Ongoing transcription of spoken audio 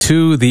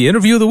to the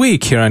interview of the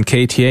week here on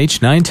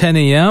KTH 910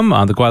 AM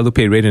on the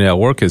Guadalupe Radio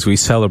Network as we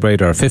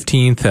celebrate our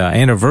 15th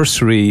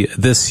anniversary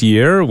this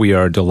year. We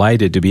are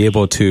delighted to be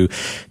able to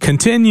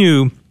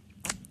continue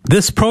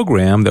this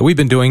program that we've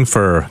been doing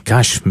for,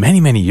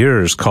 many, many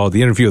years called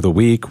the Interview of the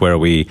Week, where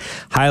we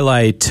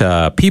highlight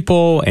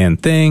people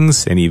and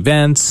things and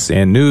events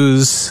and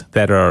news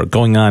that are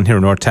going on here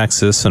in North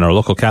Texas and our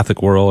local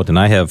Catholic world. And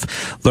I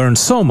have learned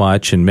so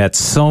much and met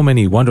so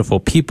many wonderful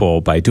people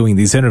by doing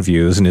these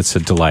interviews, and it's a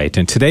delight.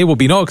 And today will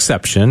be no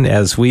exception,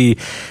 as we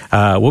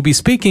will be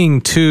speaking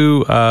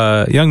to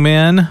a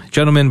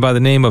gentleman by the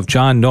name of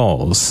John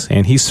Knowles,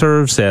 and he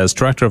serves as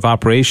Director of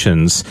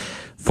Operations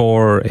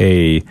for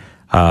a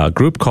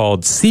group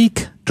called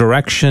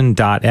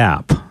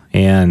SeekDirection.app.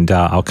 And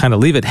I'll kind of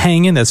leave it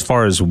hanging as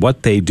far as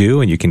what they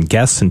do, and you can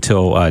guess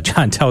until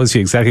John tells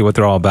you exactly what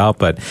they're all about.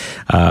 But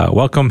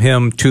welcome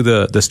him to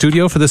the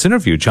studio for this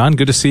interview. John,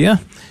 good to see you.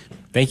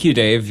 Thank you,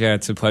 Dave. Yeah,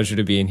 it's a pleasure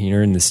to be in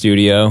here in the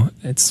studio.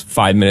 It's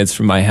 5 minutes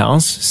from my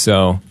house,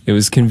 so it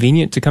was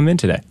convenient to come in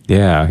today.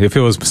 Yeah, if it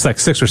was like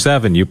 6 or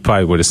 7, you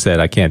probably would have said,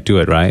 I can't do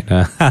it, right?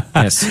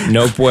 Yes,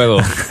 no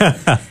puedo.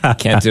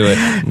 Can't do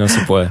it. No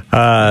se puede.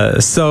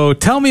 So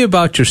tell me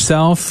about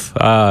yourself,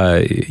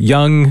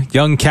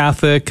 young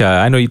Catholic.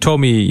 I know you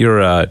told me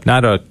you're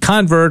not a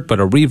convert,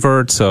 but a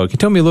revert. So can you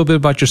tell me a little bit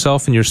about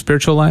yourself and your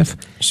spiritual life?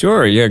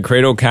 Sure, yeah,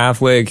 cradle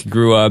Catholic,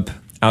 grew up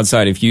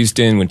outside of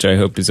Houston, which I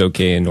hope is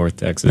okay in North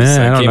Texas.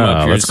 I came don't know.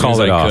 up here Let's as soon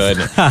call as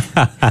it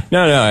I could.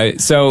 No.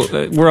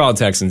 So we're all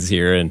Texans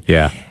here, and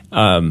yeah,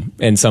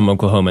 and some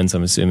Oklahomans,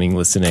 I'm assuming,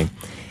 listening.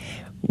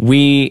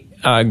 We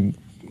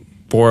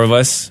 4 of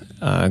us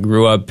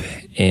grew up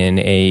in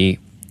a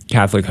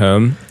Catholic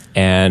home,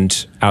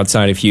 and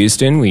outside of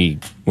Houston, we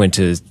went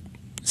to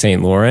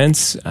St.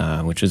 Lawrence,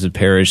 which is a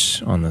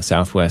parish on the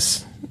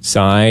southwest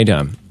side.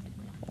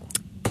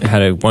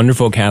 Had a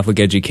wonderful Catholic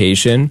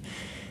education.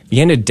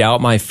 Began to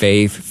doubt my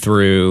faith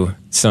through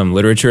some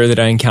literature that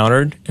I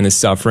encountered and the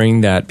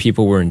suffering that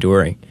people were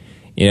enduring.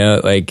 You know,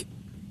 like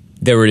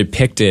they were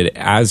depicted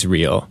as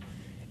real,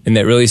 and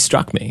that really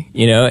struck me.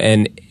 You know,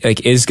 and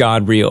like, is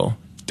God real?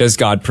 Does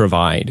God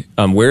provide?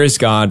 Where is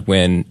God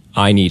when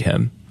I need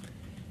Him?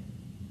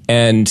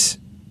 And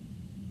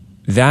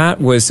that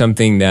was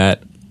something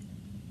that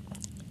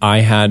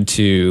I had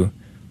to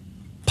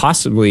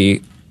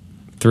possibly,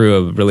 through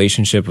a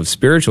relationship of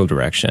spiritual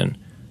direction,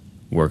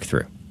 work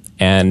through.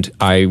 And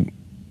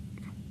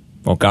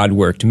God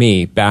worked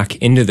me back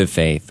into the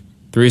faith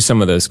through some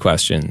of those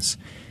questions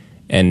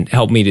and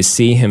helped me to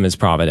see Him as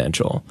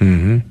providential.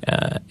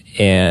 Mm-hmm.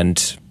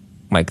 And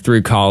like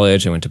through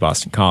college, I went to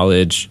Boston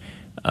College,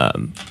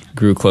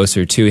 grew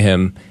closer to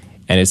Him,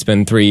 and it's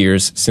been 3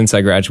 years since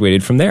I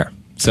graduated from there.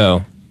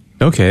 So,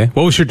 okay,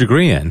 what was your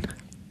degree in?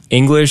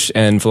 English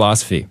and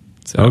philosophy.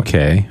 So.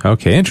 Okay.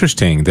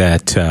 Interesting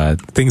that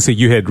things that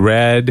you had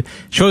read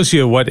shows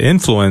you what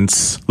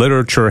influence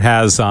literature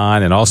has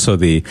on, and also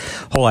the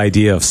whole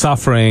idea of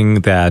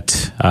suffering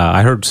that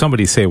I heard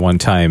somebody say one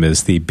time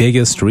is the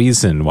biggest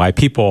reason why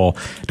people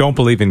don't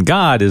believe in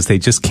God is they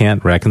just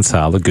can't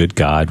reconcile a good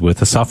God with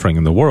the suffering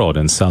in the world.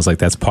 And it sounds like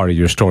that's part of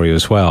your story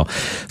as well.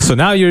 So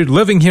now you're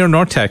living here in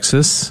North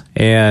Texas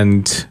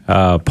and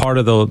part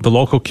of the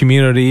local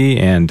community,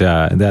 and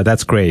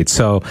that's great.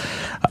 So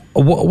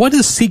what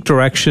is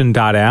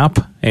SeekDirection.app,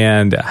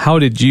 and how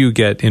did you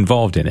get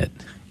involved in it?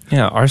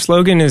 Yeah, our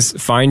slogan is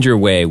Find Your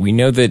Way. We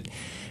know that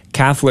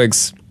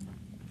Catholics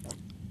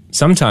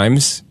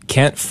sometimes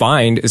can't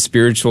find a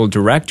spiritual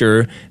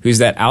director who's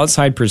that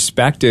outside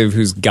perspective,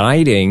 who's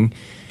guiding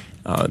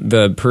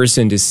the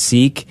person to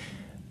seek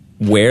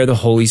where the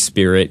Holy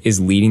Spirit is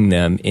leading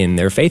them in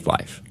their faith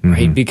life, right?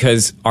 Mm-hmm.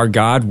 Because our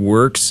God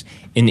works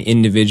in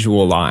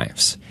individual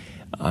lives,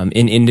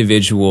 in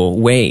individual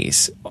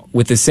ways,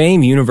 with the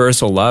same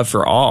universal love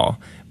for all,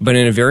 but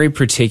in a very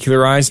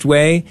particularized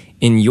way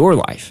in your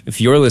life,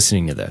 if you're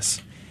listening to this.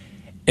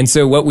 And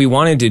so what we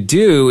wanted to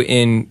do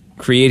in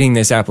creating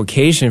this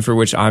application, for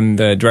which I'm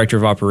the Director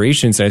of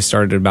Operations, I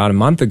started about a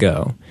month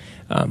ago,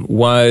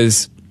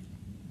 was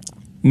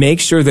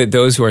make sure that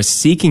those who are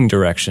seeking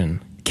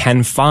direction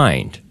can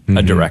find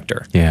a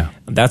director. Yeah.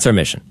 That's our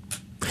mission.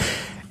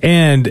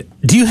 And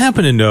do you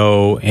happen to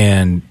know,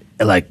 and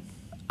like,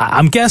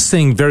 I'm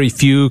guessing very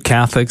few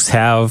Catholics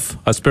have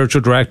a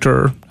spiritual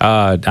director.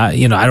 I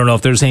don't know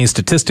if there's any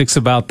statistics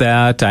about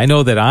that. I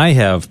know that I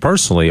have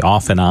personally,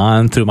 off and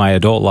on through my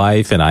adult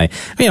life, and I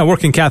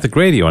work in Catholic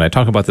radio and I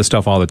talk about this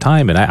stuff all the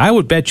time. And I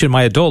would bet you in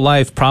my adult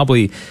life,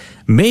 probably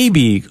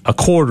maybe a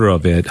quarter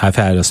of it, I've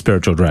had a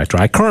spiritual director.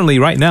 I currently,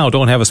 right now,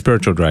 don't have a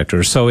spiritual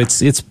director. So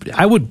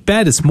I would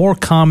bet it's more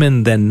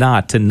common than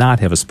not to not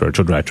have a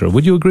spiritual director.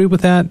 Would you agree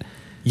with that?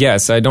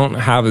 Yes, I don't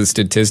have the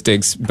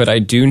statistics, but I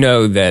do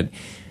know that,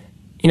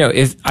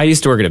 if I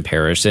used to work at a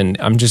parish, and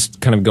I'm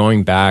just kind of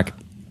going back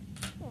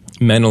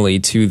mentally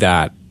to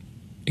that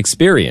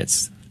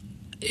experience.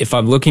 If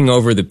I'm looking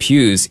over the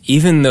pews,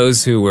 even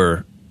those who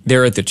were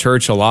there at the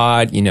church a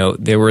lot,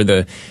 they were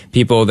the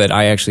people that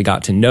I actually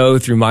got to know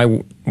through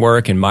my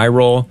work and my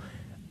role.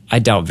 I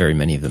doubt very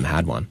many of them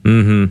had one.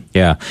 Mm-hmm.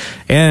 Yeah.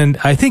 And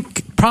I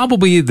think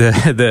probably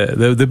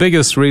the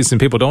biggest reason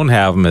people don't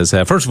have them is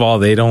that, first of all,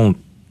 they don't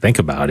think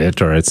about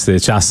it, or it's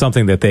just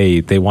something that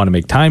they want to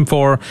make time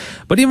for.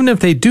 But even if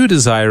they do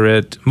desire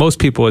it, most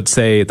people would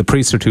say the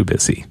priests are too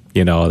busy.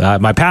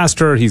 My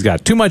pastor, he's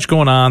got too much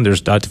going on.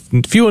 There's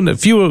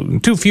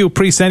too few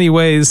priests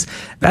anyways.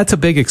 That's a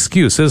big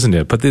excuse, isn't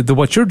it? But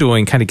what you're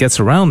doing kind of gets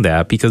around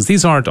that, because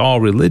these aren't all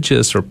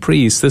religious or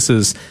priests. This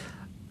is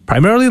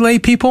primarily lay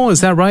people,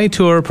 is that right,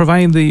 who are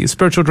providing the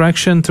spiritual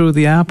direction through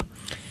the app?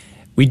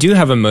 We do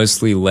have a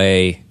mostly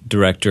lay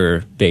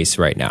director base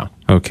right now.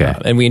 Okay.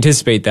 And we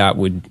anticipate that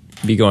would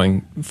be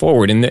going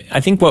forward. And I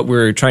think what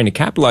we're trying to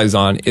capitalize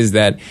on is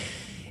that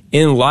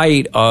in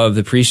light of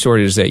the priest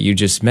shortage that you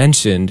just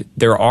mentioned,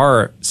 there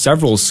are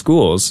several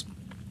schools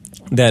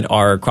that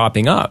are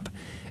cropping up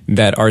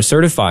that are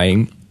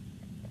certifying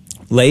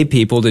lay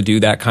people to do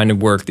that kind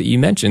of work that you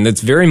mentioned.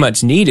 That's very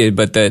much needed,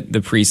 but that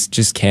the priests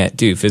just can't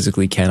do,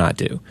 physically cannot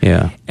do.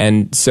 Yeah.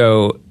 And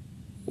so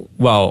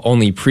while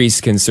only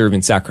priests can serve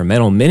in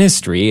sacramental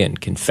ministry and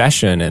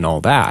confession and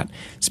all that,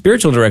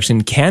 spiritual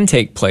direction can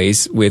take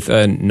place with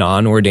a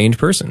non-ordained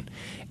person.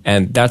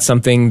 And that's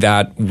something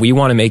that we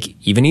want to make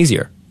even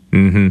easier.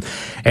 Mm-hmm.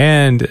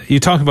 And you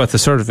talk about the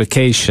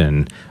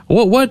certification.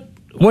 What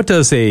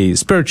does a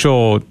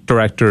spiritual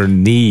director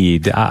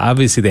need?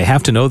 Obviously, they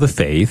have to know the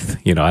faith.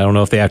 I don't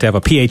know if they have to have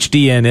a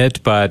PhD in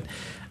it, but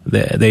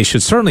they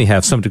should certainly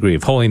have some degree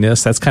of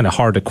holiness. That's kind of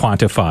hard to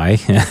quantify.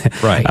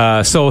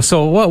 Right. So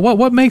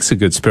what makes a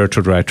good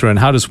spiritual director, and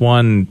how does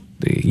one,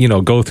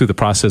 go through the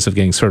process of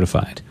getting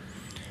certified?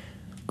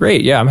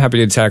 Great. Yeah, I'm happy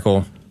to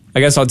tackle.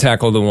 I guess I'll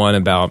tackle the one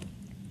about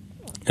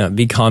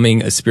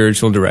becoming a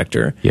spiritual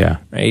director. Yeah.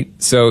 Right.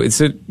 So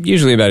it's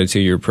usually about a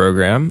 2-year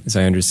program, as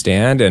I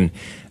understand, and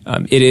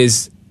it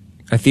is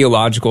a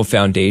theological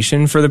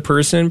foundation for the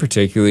person,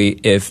 particularly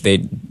if they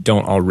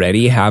don't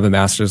already have a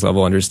master's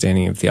level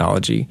understanding of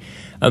theology.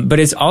 But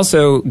it's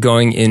also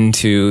going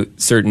into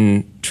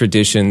certain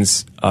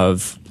traditions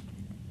of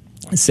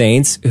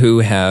saints who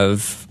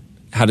have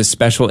had a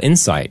special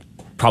insight,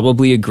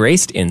 probably a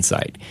graced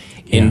insight,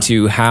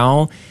 into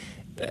how,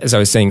 as I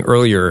was saying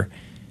earlier,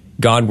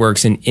 God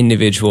works in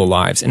individual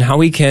lives, and how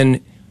we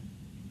can,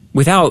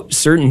 without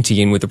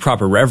certainty and with the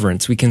proper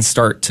reverence, we can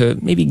start to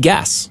maybe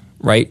guess,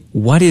 right?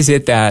 What is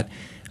that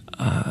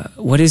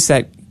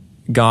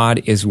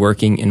God is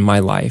working in my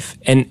life?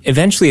 And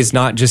eventually it's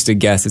not just a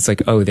guess. It's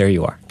like, oh, there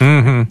you are.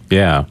 Mm-hmm.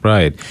 Yeah,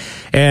 right.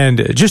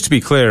 And just to be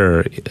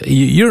clear,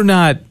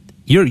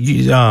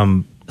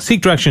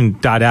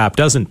 SeekDirection.app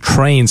doesn't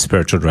train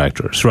spiritual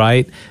directors,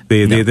 right?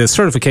 The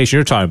certification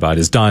you're talking about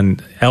is done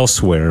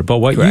elsewhere. But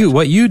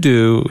what you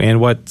do and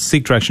what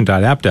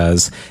SeekDirection.app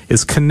does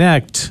is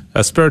connect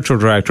a spiritual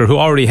director who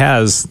already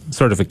has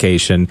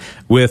certification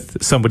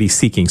with somebody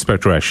seeking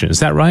spiritual direction. Is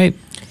that right?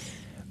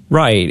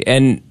 Right.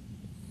 And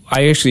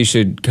I actually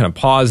should kind of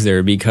pause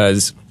there,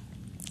 because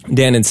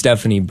Dan and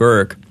Stephanie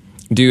Burke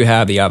do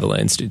have the Avila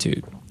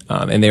Institute,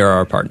 and they are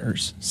our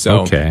partners. So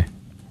okay.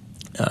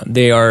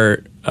 They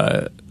are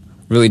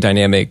really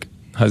dynamic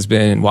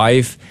husband and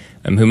wife,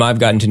 whom I've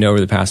gotten to know over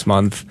the past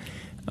month,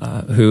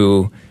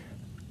 who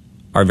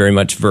are very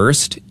much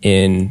versed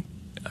in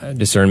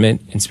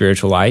discernment in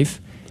spiritual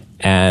life,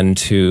 and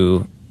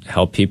who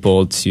help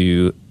people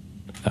to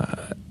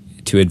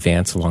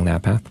advance along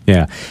that path.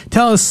 Yeah.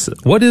 Tell us,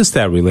 what is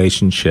that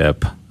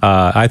relationship?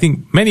 I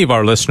think many of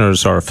our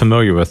listeners are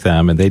familiar with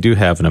them, and they do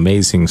have an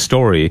amazing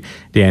story,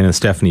 Dan and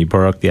Stephanie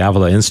Burke, the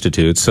Avila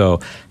Institute. So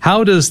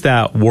how does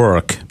that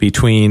work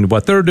between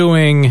what they're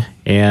doing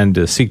and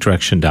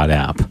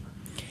SeekDirection.app?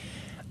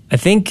 I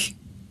think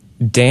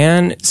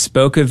Dan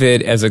spoke of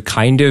it as a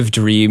kind of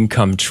dream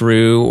come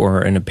true, or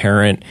an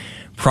apparent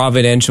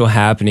providential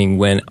happening,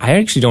 when I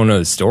actually don't know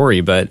the story,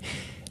 but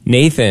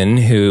Nathan,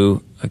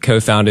 who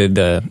co-founded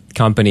the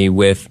company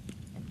with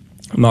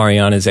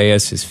Mariana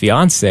Zayas, his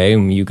fiance,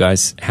 whom you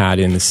guys had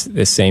in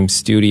this same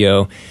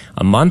studio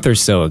a month or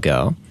so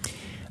ago,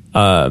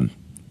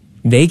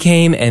 they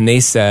came and they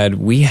said,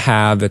 we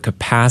have the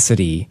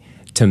capacity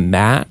to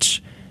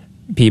match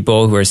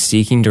people who are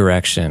seeking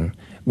direction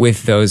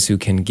with those who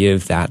can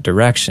give that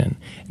direction.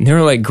 And they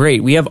were like,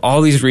 great, we have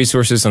all these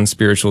resources on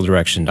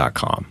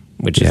spiritualdirection.com,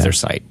 which is their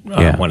site,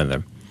 one of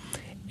them.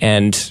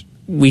 And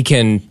we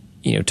can,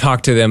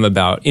 talk to them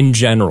about, in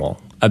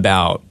general,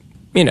 about,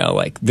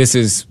 this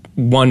is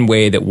one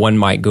way that one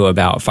might go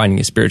about finding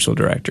a spiritual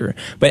director.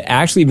 But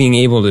actually being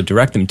able to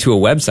direct them to a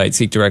website,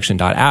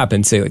 SeekDirection.app,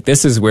 and say,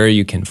 this is where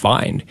you can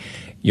find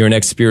your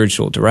next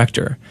spiritual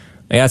director.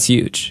 That's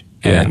huge.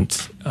 Yeah.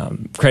 And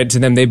credit to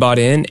them, they bought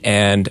in,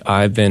 and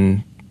I've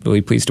been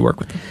really pleased to work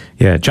with them.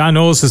 Yeah, John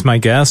Knowles is my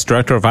guest,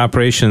 Director of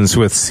Operations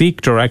with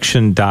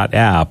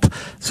SeekDirection.app.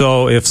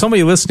 So if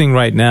somebody listening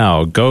right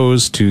now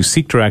goes to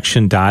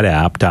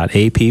SeekDirection.app,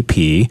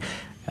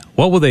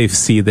 what will they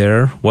see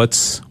there?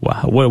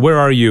 Where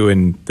are you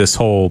in this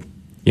whole,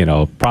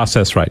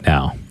 process right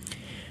now?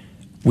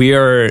 We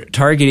are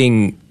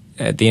targeting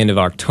at the end of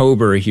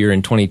October here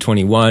in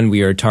 2021.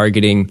 We are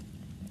targeting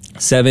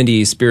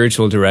 70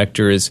 spiritual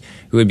directors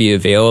who would be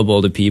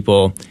available to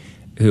people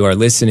who are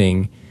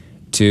listening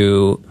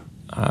to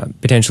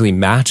potentially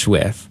match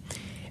with.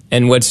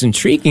 And what's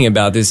intriguing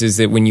about this is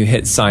that when you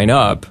hit sign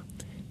up,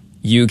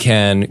 you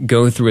can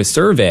go through a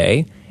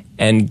survey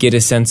and get a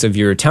sense of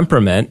your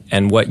temperament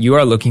and what you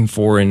are looking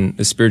for in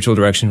a spiritual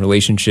direction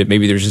relationship.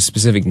 Maybe there's a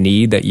specific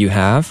need that you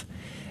have.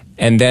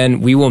 And then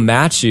we will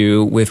match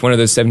you with one of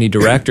those 70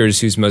 directors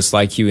who's most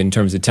like you in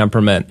terms of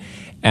temperament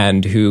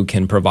and who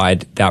can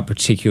provide that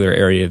particular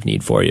area of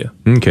need for you.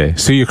 Okay.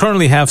 So you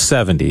currently have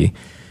 70.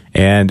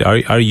 And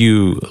are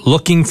you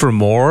looking for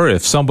more?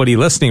 If somebody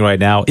listening right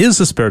now is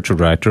a spiritual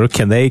director,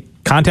 can they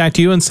contact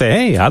you and say,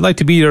 hey, I'd like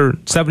to be your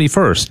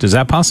 71st? Is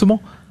that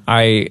possible?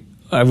 I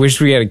wish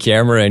we had a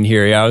camera in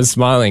here. Yeah, I was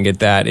smiling at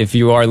that. If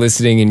you are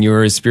listening and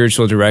you're a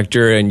spiritual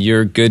director and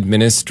your good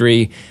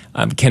ministry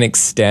can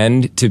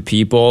extend to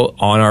people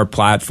on our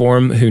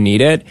platform who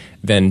need it,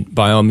 then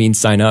by all means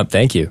sign up.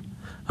 Thank you.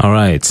 All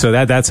right. So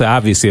that's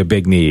obviously a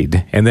big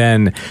need. And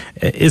then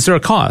is there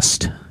a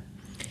cost?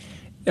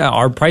 Yeah,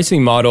 our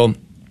pricing model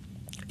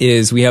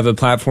is we have a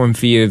platform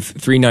fee of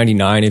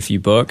 $3.99 if you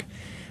book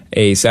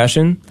a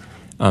session.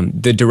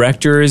 The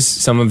directors,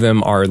 some of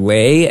them are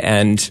lay,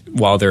 and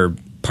while their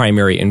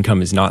primary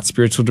income is not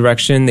spiritual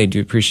direction, they do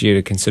appreciate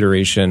a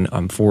consideration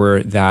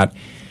for that,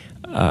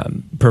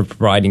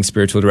 providing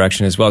spiritual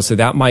direction as well. So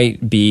that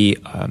might be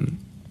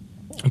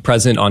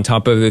present on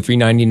top of the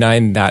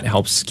 $3.99. That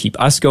helps keep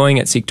us going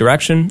at Seek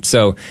Direction.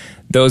 So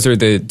those are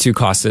the two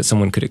costs that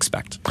someone could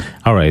expect.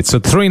 All right. So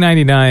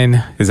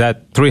 $3.99, is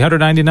that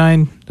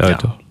 $399?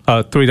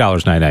 No.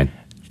 $3.99.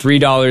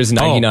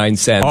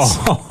 $3.99.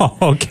 Oh,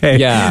 okay.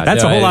 Yeah.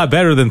 That's a whole lot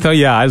better than,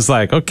 yeah, I was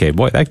like, okay,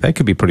 boy, that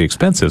could be pretty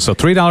expensive. So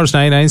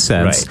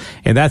 $3.99. Right.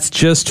 And that's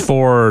just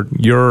for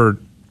your,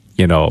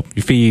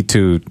 fee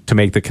to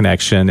make the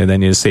connection. And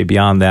then you say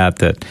beyond that,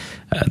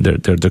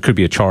 there could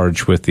be a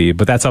charge with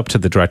but that's up to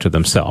the director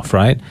themselves,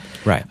 right?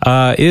 Right.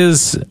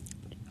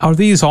 Are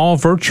these all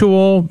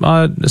virtual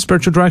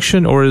spiritual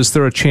direction, or is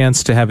there a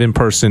chance to have in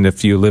person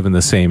if you live in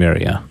the same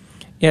area?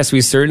 Yes,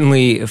 we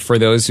certainly, for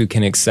those who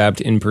can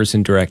accept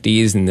in-person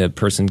directees and the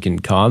person can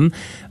come,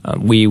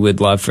 we would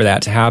love for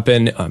that to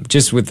happen.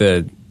 Just with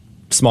the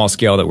small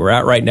scale that we're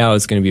at right now,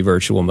 it's going to be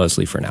virtual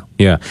mostly for now.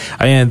 Yeah.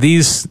 And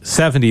these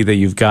 70 that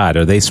you've got,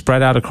 are they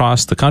spread out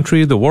across the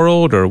country, the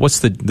world, or what's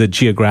the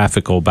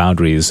geographical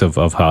boundaries of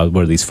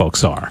where these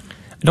folks are?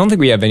 I don't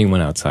think we have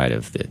anyone outside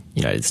of the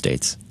United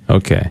States.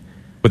 Okay.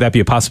 Would that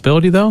be a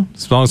possibility, though,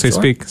 as long as they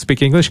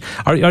speak English?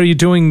 Are you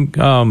doing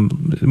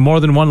more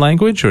than one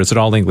language, or is it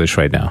all English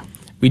right now?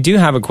 We do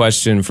have a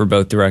question for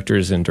both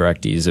directors and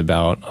directees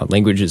about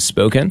languages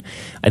spoken.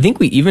 I think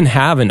we even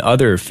have in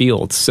other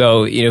fields.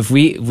 So if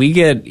we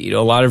get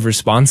a lot of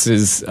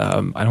responses,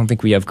 I don't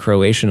think we have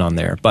Croatian on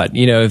there. But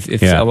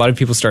if a lot of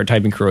people start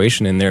typing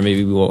Croatian in there,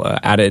 maybe we will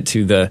add it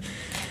to the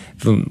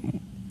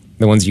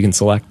ones you can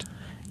select.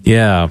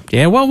 Yeah.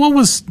 Well,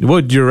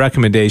 what your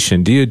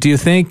recommendation? Do you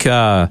think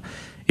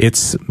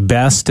it's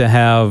best to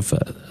have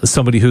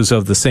somebody who's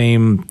of the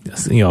same,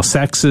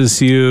 sex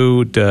as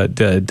you?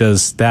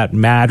 Does that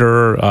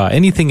matter?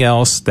 Anything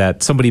else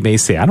that somebody may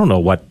say, I don't know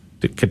what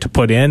to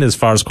put in as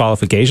far as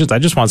qualifications. I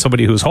just want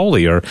somebody who's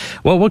holy. Or,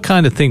 what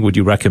kind of thing would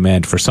you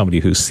recommend for somebody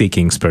who's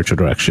seeking spiritual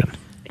direction?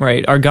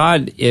 Right. Our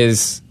God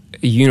is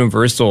a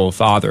universal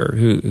Father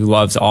who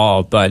loves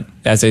all, but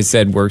as I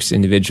said, works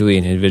individually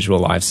in individual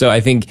lives. So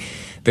I think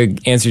the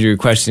answer to your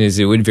question is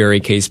it would vary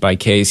case by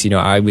case.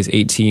 I was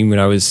 18 when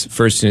I was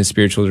first in a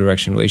spiritual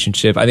direction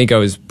relationship. I think I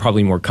was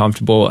probably more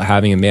comfortable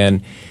having a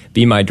man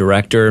be my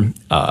director.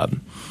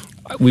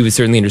 We would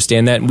certainly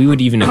understand that, and we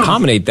would even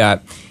accommodate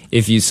that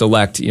if you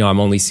select, I'm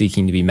only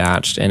seeking to be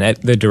matched. And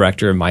the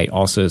director might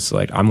also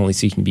select, I'm only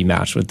seeking to be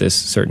matched with this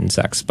certain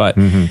sex. But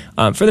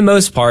for the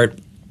most part,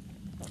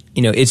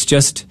 it's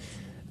just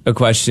a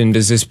question,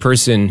 does this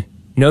person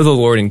know the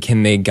Lord, and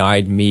can they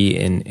guide me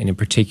in a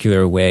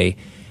particular way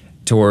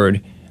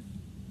toward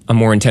a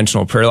more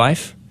intentional prayer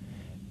life,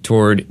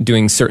 toward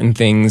doing certain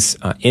things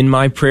in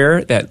my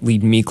prayer that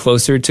lead me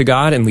closer to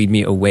God and lead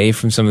me away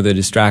from some of the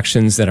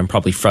distractions that I'm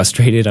probably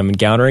frustrated I'm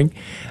encountering,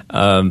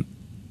 who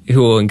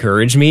will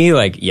encourage me,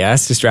 like,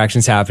 yes,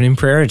 distractions happen in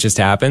prayer. It just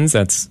happens.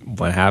 That's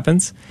what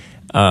happens.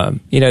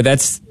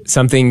 That's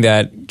something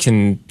that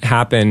can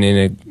happen in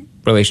a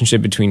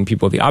relationship between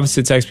people of the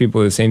opposite sex,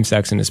 people of the same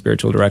sex in a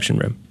spiritual direction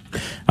room.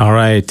 All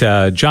right.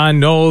 John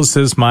Knowles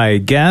is my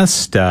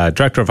guest,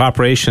 Director of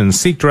Operations,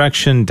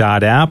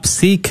 SeekDirection.app,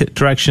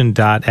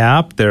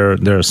 SeekDirection.app.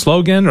 Their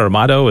slogan or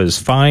motto is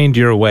Find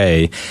Your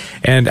Way.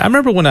 And I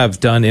remember when I've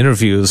done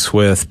interviews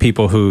with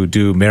people who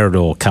do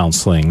marital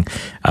counseling,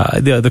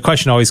 the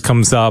question always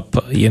comes up,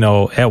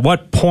 at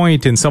what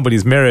point in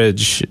somebody's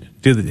marriage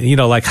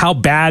how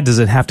bad does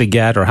it have to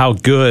get, or how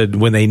good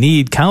when they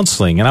need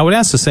counseling? And I would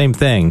ask the same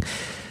thing.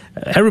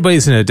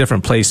 Everybody's in a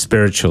different place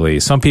spiritually.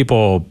 Some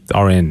people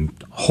are in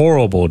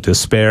horrible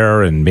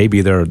despair, and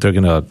maybe they're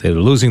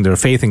losing their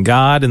faith in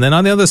God. And then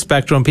on the other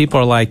spectrum, people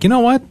are like, you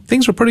know what,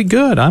 things are pretty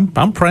good.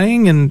 I'm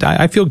praying, and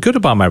I feel good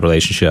about my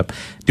relationship.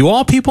 Do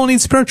all people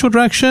need spiritual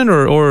direction,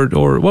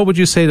 or what would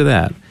you say to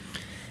that?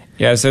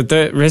 Yeah, so at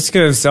the risk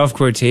of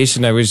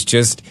self-quotation, I was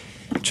just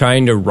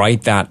trying to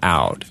write that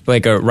out,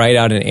 write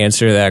out an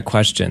answer to that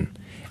question.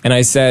 And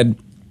I said,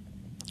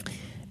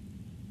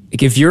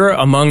 if you're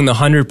among the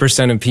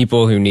 100% of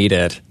people who need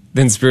it,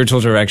 then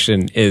spiritual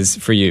direction is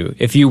for you.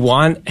 If you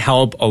want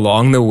help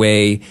along the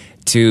way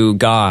to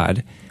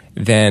God,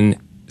 then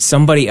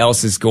somebody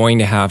else is going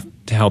to have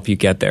to help you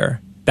get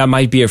there. That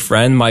might be a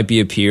friend, might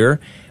be a peer,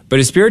 but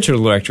a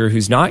spiritual director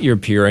who's not your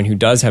peer and who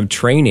does have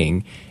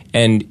training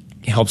and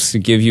helps to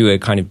give you a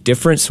kind of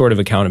different sort of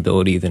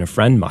accountability than a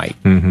friend might.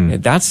 Mm-hmm.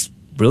 That's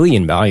really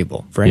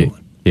invaluable for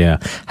anyone. Yeah.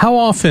 How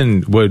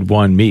often would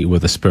one meet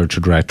with a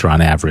spiritual director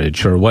on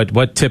average, or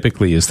what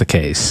typically is the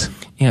case?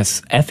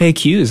 Yes,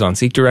 FAQs on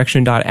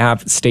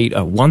seekdirection.app state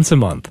once a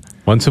month.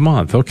 Once a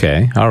month,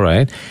 okay, all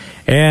right.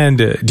 And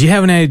do you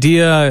have an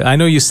idea? I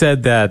know you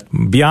said that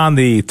beyond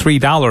the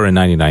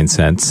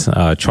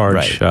 $3.99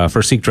 charge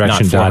for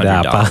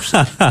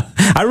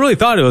seekdirection.app. I really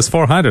thought it was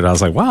 $400. I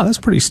was like, wow, that's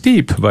pretty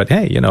steep. But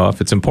hey,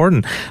 if it's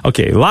important,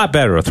 okay, a lot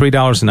better,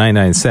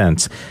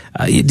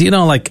 $3.99. Do you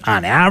know, like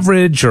on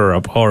average, or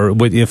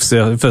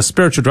if a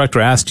spiritual director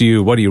asked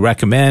you, what do you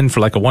recommend for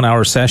like a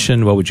 1-hour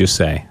session? What would you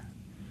say?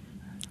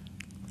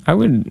 I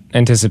would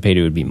anticipate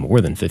it would be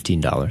more than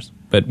 $15,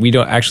 but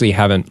we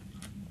haven't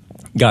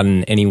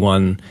gotten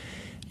anyone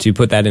to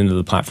put that into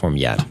the platform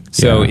yet.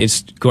 So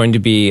it's going to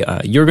be,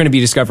 you're going to be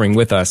discovering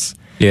with us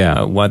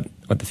what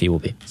the fee will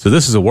be. So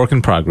this is a work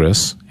in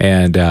progress,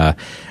 and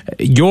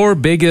your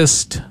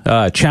biggest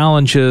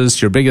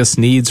challenges, your biggest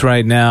needs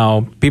right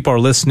now, people are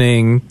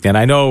listening, and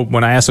I know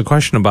when I asked a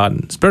question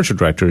about spiritual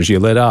directors, you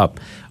lit up.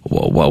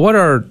 What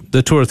are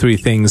the 2 or 3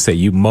 things that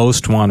you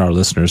most want our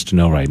listeners to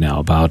know right now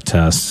about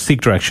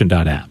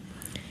seekdirection.app?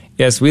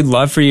 Yes, we'd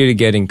love for you to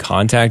get in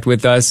contact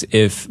with us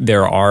if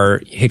there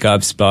are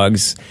hiccups,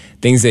 bugs,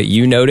 things that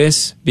you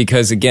notice,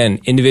 because again,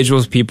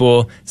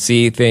 people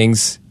see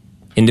things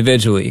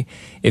individually.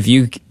 If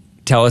you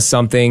tell us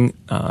something,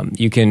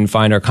 you can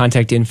find our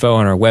contact info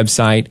on our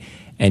website,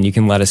 and you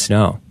can let us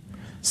know.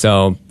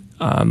 So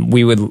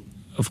we would,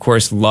 of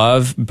course,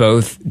 love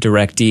both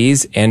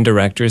directees and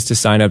directors to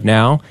sign up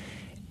now.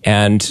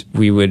 And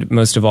we would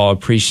most of all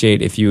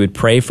appreciate if you would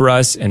pray for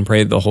us and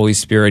pray that the Holy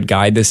Spirit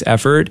guide this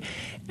effort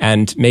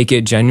and make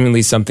it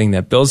genuinely something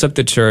that builds up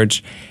the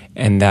church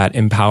and that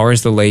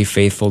empowers the lay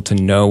faithful to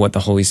know what the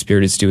Holy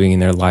Spirit is doing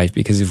in their life.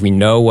 Because if we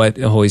know what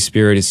the Holy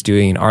Spirit is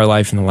doing in our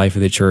life and the life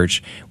of the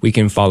church, we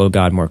can follow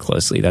God more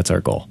closely. That's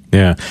our goal.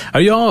 Yeah. Are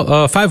you all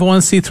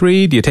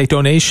 501c3? Do you take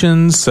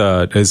donations?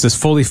 Is this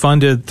fully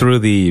funded through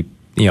the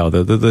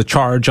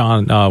charge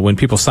on when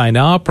people sign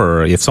up,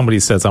 or if somebody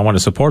says, I want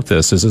to support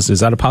this, is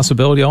that a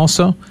possibility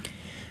also?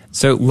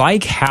 So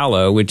like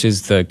Hallow, which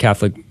is the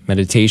Catholic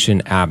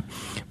meditation app,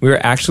 we're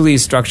actually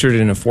structured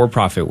in a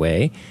for-profit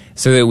way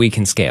so that we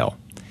can scale.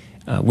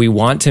 We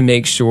want to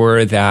make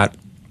sure that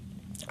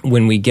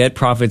when we get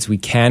profits, we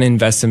can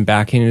invest them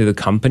back into the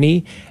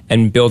company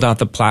and build out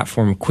the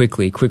platform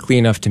quickly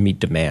enough to meet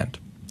demand.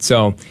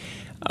 So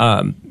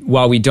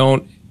while we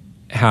don't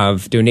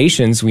have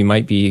donations, we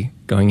might be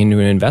going into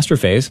an investor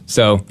phase.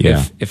 So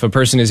if a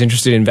person is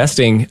interested in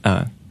investing,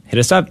 hit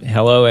us up,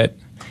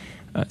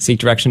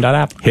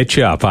 hello@seekdirection.app. Hit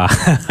you up. All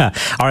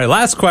right,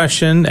 last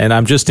question, and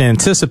I'm just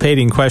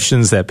anticipating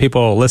questions that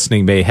people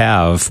listening may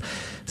have.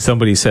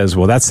 Somebody says,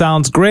 well, that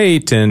sounds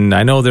great, and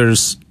I know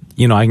there's,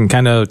 I can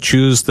kind of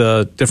choose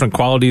the different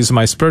qualities of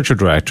my spiritual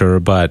director,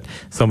 but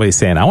somebody's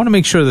saying, I want to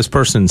make sure this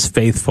person's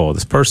faithful.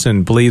 This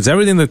person believes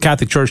everything the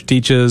Catholic Church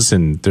teaches,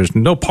 and there's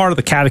no part of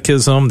the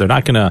catechism. They're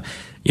not going to,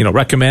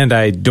 recommend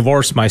I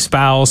divorce my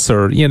spouse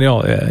or,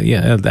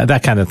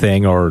 that kind of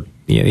thing. Or,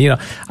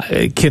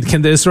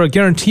 is there a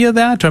guarantee of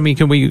that? I mean,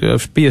 can we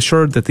be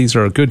assured that these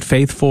are good,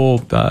 faithful,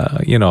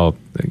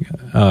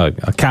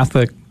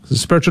 Catholic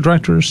spiritual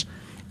directors?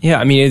 Yeah,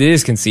 I mean, it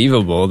is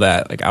conceivable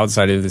that,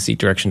 outside of the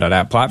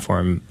seekdirection.app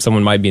platform,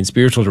 someone might be in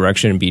spiritual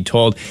direction and be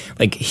told,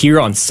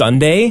 here on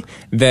Sunday,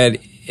 that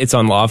it's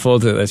unlawful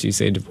to, as you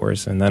say,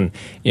 divorce, and then,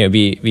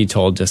 be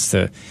told just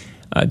to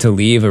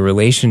leave a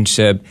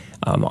relationship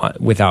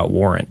without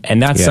warrant. And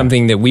that's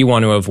something that we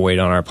want to avoid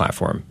on our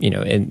platform,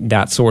 and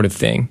that sort of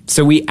thing.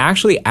 So we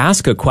actually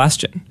ask a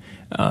question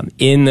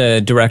in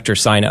the director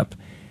sign-up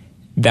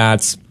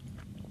that's,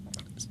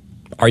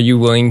 are you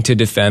willing to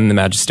defend the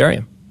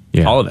magisterium?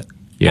 Yeah. All of it.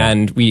 Yeah.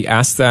 And we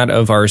ask that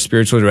of our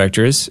spiritual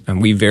directors,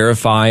 and we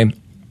verify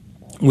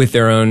with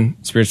their own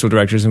spiritual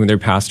directors and with their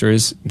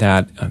pastors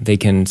that they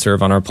can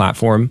serve on our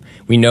platform.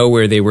 We know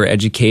where they were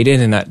educated,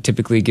 and that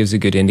typically gives a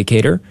good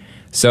indicator.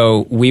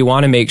 So we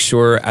want to make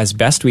sure, as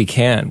best we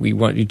can, we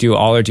want to do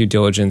all our due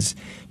diligence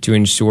to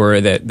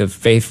ensure that the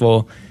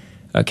faithful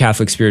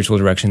Catholic spiritual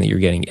direction that you're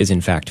getting is in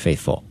fact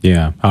faithful.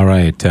 Yeah. All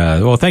right.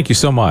 Well, thank you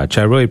so much.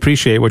 I really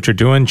appreciate what you're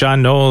doing.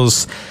 John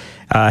Knowles,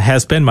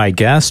 has been my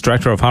guest,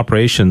 Director of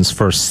Operations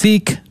for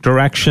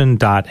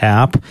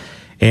seekdirection.app.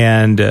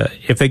 And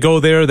if they go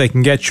there, they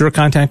can get your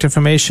contact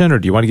information, or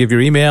do you want to give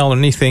your email or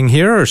anything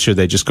here, or should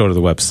they just go to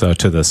the website,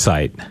 to the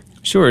site?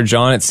 Sure,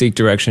 John at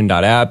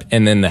seekdirection.app,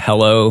 and then the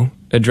hello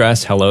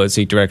address, hello at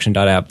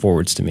seekdirection.app,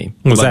 forwards to me.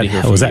 Was that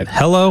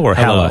hello or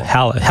hello?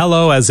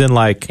 Hello as in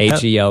like...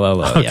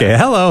 H-E-L-L-O. Okay, yeah.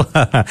 Hello.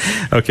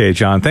 Okay,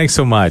 John, thanks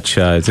so much.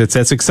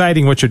 It's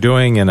exciting what you're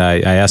doing, and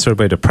I ask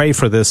everybody to pray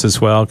for this as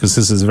well, because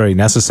this is very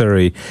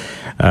necessary,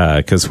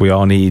 because we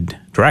all need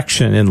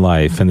direction in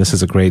life, and this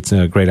is a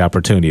great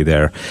opportunity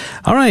there.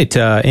 All right,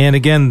 and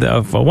again,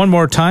 one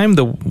more time,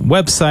 the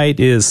website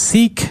is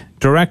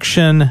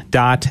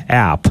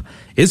seekdirection.app.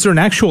 Is there an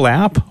actual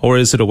app, or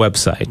is it a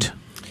website?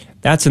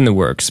 That's in the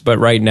works, but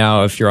right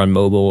now, if you're on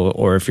mobile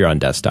or if you're on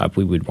desktop,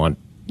 we would want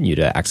you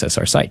to access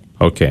our site.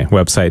 Okay,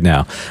 website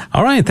now.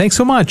 All right, thanks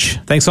so much.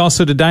 Thanks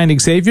also to Diane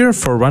Xavier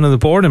for running the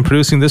board and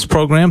producing this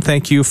program.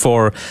 Thank you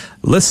for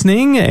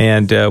listening,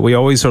 and we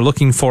always are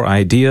looking for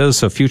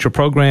ideas of future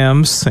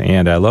programs,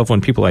 and I love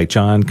when people like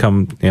John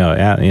come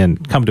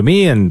to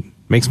me and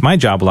makes my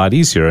job a lot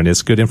easier, and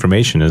it's good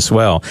information as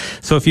well.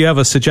 So if you have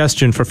a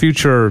suggestion for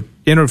future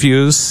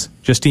interviews,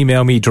 just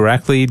email me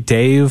directly,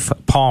 Dave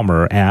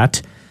Palmer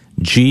at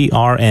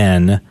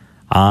grnonline.com.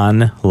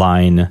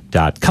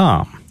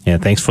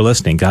 And thanks for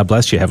listening. God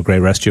bless you. Have a great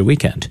rest of your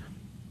weekend.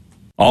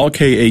 All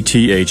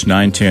KATH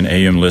 910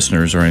 AM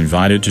listeners are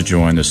invited to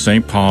join the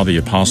St. Paul the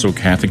Apostle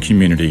Catholic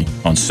community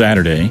on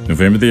Saturday,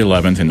 November the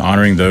 11th, in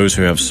honoring those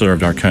who have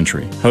served our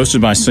country. Hosted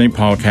by St.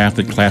 Paul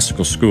Catholic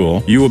Classical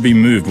School, you will be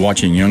moved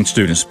watching young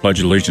students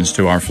pledge allegiance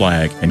to our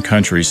flag and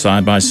country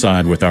side by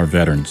side with our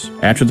veterans.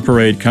 After the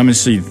parade, come and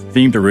see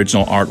themed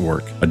original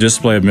artwork, a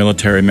display of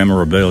military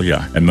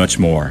memorabilia, and much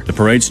more. The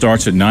parade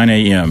starts at 9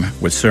 a.m.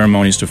 with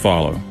ceremonies to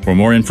follow. For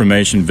more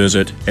information,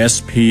 visit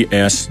spsdfw.org.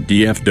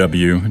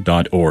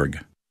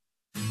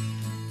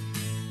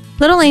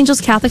 Little Angels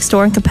Catholic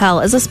Store in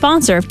Capel is a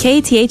sponsor of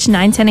KATH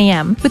 910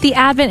 AM. With the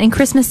Advent and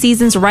Christmas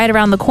seasons right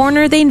around the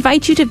corner, they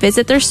invite you to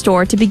visit their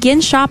store to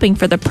begin shopping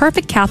for the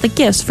perfect Catholic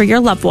gifts for your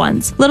loved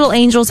ones. Little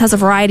Angels has a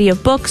variety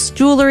of books,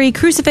 jewelry,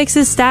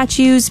 crucifixes,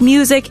 statues,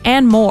 music,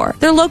 and more.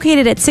 They're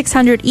located at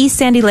 600 East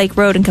Sandy Lake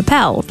Road in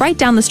Capel, right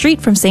down the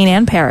street from St.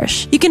 Anne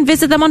Parish. You can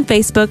visit them on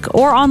Facebook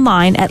or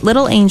online at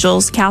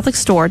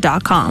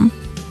littleangelscatholicstore.com.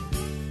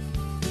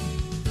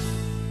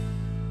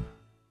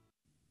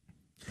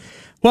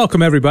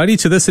 Welcome, everybody,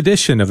 to this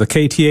edition of the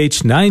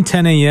KATH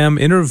 910 AM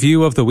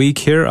interview of the week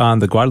here on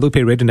the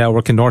Guadalupe Radio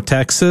Network in North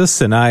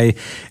Texas. And I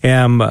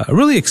am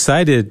really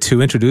excited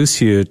to introduce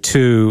you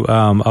to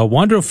a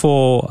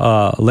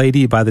wonderful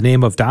lady by the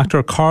name of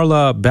Dr.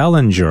 Carla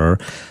Bellinger,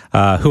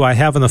 who I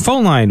have on the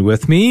phone line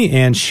with me.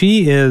 And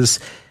she has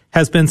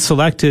been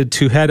selected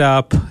to head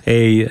up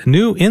a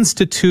new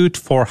Institute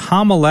for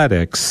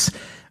Homiletics,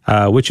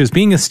 which is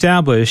being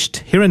established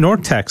here in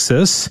North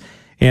Texas.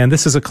 And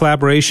this is a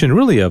collaboration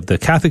really of the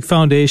Catholic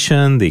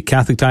Foundation, the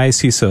Catholic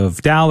Diocese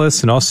of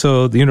Dallas, and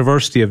also the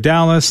University of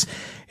Dallas.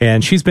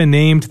 And she's been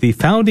named the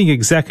founding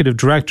executive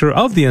director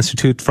of the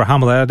Institute for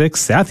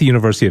Homiletics at the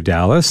University of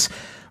Dallas,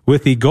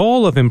 with the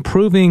goal of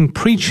improving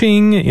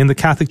preaching in the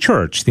Catholic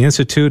Church. The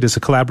Institute is a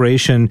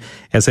collaboration,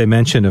 as I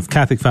mentioned, of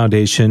Catholic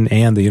Foundation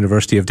and the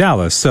University of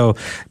Dallas. So,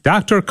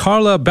 Dr.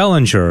 Carla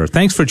Bellinger,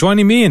 thanks for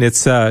joining me, and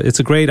it's a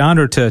great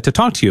honor to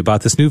talk to you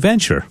about this new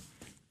venture.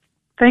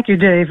 Thank you,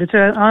 Dave. It's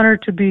an honor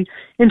to be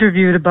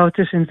interviewed about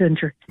this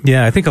adventure.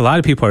 Yeah, I think a lot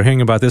of people are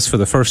hearing about this for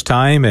the first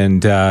time,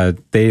 and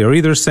they are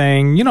either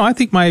saying, I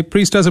think my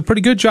priest does a pretty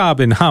good job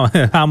in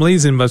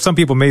homilies, and some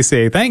people may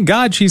say, thank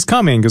God she's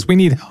coming, because we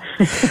need help.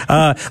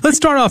 Let's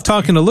start off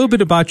talking a little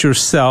bit about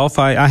yourself.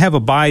 I have a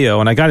bio,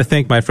 and I got to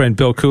thank my friend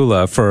Bill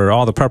Kula for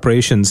all the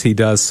preparations he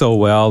does so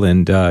well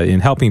and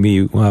in helping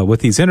me with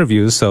these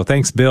interviews. So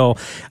thanks, Bill.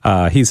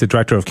 He's the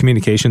Director of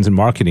Communications and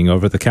Marketing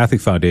over at the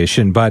Catholic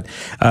Foundation. But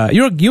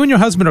you and your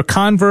husband are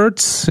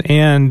converts,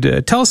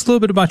 and tell us a little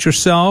bit about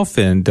yourself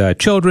and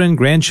children,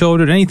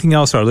 grandchildren, anything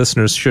else our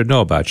listeners should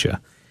know about you.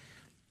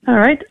 All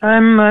right.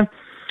 I'm a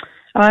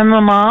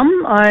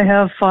mom. I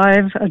have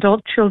 5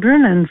 adult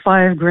children and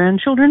 5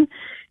 grandchildren,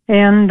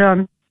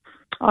 and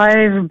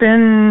I've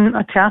been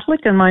a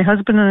Catholic, and my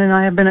husband and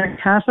I have been a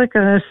Catholic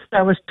since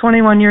I was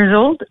 21 years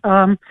old.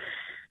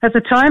 At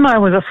the time, I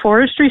was a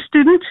forestry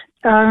student,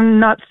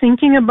 not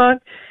thinking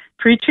about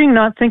preaching,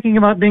 not thinking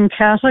about being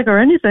Catholic or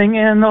anything,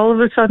 and all of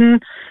a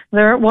sudden,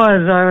 there it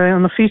was.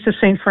 On the Feast of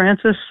St.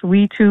 Francis,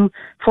 we 2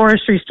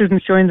 forestry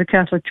students joined the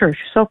Catholic Church.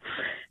 So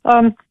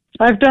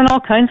I've done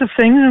all kinds of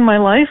things in my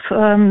life,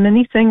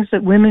 many things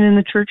that women in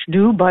the church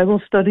do, Bible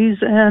studies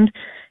and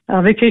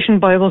vacation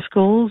Bible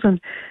schools.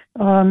 And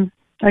I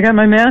got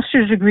my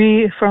master's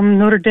degree from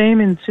Notre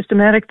Dame in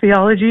systematic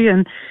theology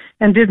and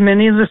did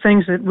many of the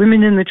things that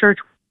women in the church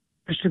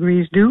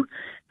degrees do.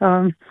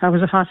 I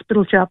was a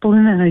hospital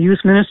chaplain and a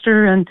youth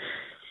minister, and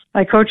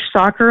I coached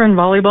soccer and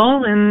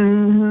volleyball,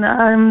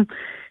 and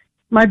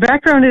my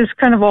background is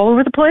kind of all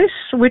over the place,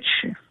 which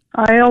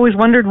I always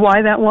wondered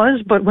why that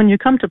was, but when you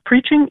come to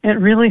preaching, it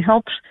really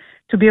helps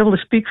to be able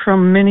to speak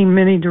from many,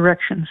 many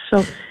directions.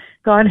 So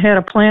God had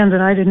a plan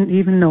that I didn't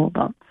even know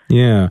about.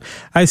 Yeah.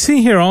 I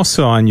see here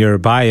also on your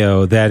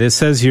bio that it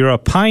says you're a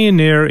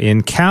pioneer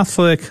in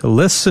Catholic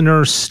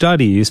listener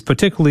studies,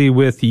 particularly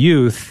with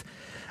youth.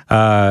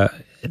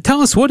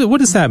 Tell us, what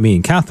does that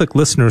mean, Catholic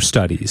listener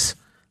studies?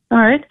 All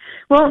right.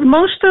 Well,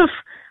 most of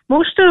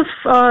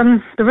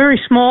the very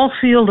small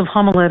field of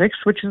homiletics,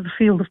 which is the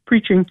field of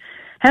preaching,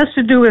 has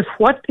to do with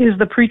what is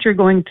the preacher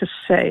going to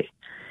say.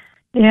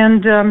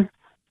 And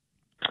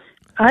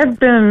I've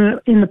been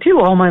in the pew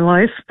all my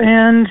life,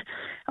 and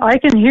I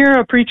can hear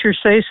a preacher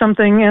say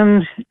something,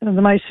 and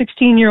my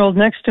 16-year-old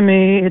next to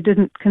me, it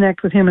didn't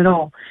connect with him at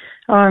all.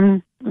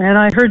 And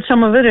I heard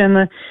some of it, and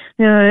the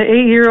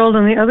 8-year-old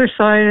on the other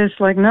side is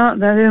like, no,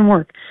 that didn't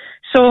work.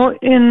 So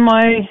in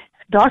my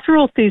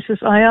doctoral thesis,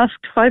 I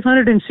asked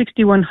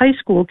 561 high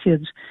school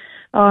kids,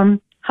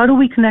 how do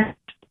we connect?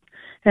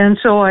 And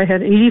so I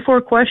had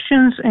 84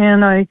 questions,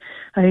 and I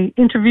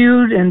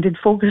interviewed and did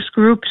focus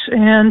groups,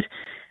 and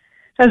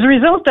as a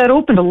result, that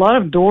opened a lot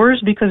of doors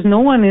because no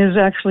one is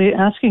actually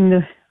asking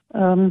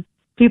the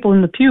people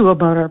in the pew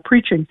about our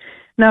preaching.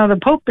 Now, the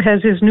Pope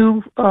has his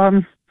new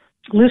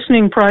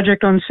listening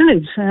project on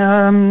synods,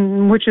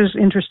 which is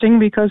interesting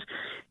because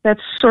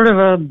that's sort of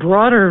a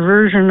broader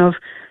version of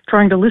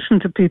trying to listen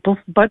to people.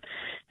 But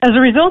as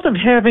a result of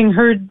having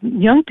heard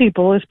young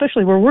people,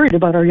 especially we're worried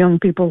about our young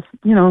people,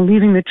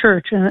 leaving the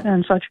church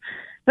and such,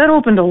 that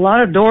opened a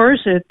lot of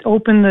doors. It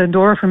opened the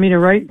door for me to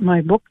write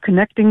my book,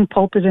 Connecting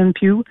Pulpit and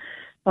Pew,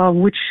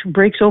 which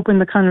breaks open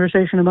the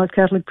conversation about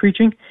Catholic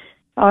preaching.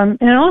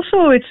 And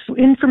also it's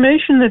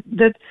information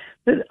that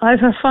I've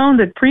found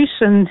that priests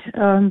and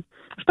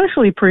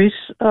especially priests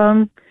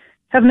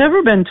have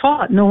never been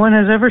taught. No one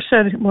has ever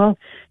said, well,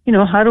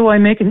 how do I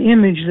make an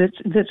image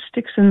that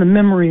sticks in the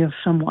memory of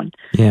someone?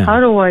 Yeah. How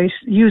do I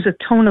use a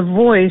tone of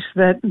voice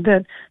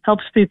that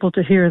helps people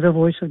to hear the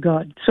voice of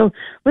God? So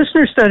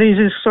listener studies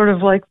is sort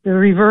of like the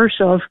reverse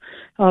of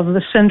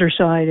the sender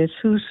side. It's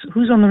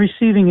who's on the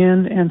receiving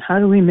end and how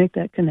do we make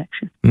that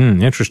connection?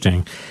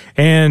 Interesting.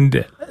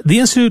 And the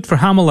Institute for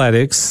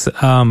Homiletics,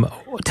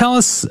 tell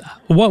us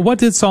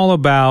what it's all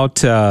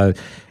about,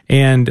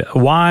 and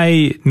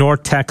why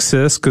North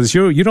Texas? Because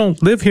you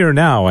don't live here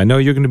now. I know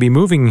you're going to be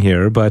moving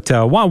here, but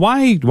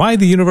why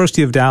the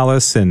University of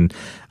Dallas, and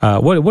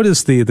what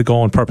is the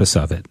goal and purpose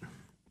of it?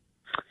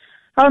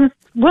 Well,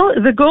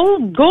 the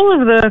goal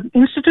of the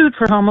Institute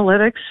for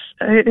Homiletics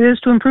is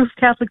to improve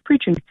Catholic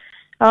preaching.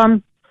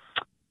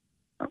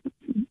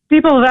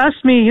 People have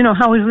asked me,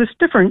 how is this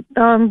different?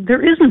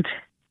 There isn't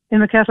in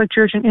the Catholic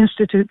Church an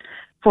institute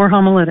for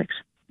homiletics.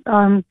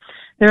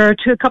 There are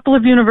a couple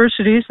of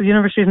universities, the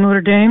University of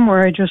Notre Dame,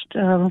 where I just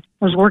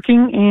was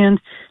working, and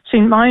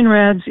St.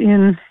 Meinrad's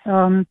in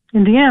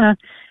Indiana,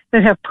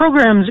 that have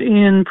programs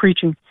in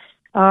preaching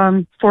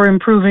for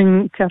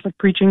improving Catholic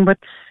preaching, but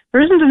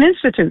there isn't an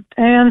institute.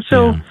 And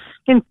so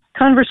in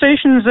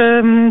conversations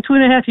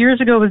 2.5 years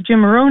ago with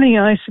Jim Maroney,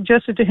 I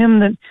suggested to him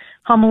that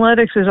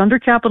homiletics is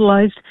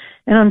undercapitalized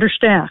and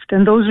understaffed,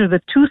 and those are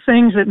the two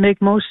things that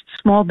make most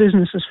small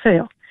businesses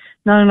fail.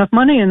 Not enough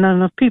money and not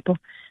enough people.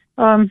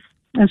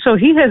 And so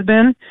he has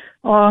been,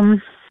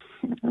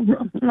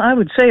 I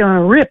would say, on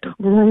a rip,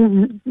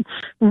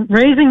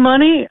 raising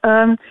money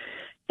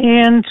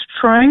and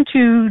trying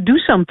to do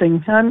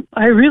something.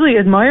 I really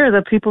admire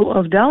the people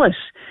of Dallas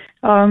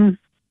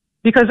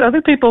because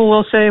other people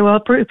will say, well,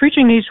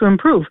 preaching needs to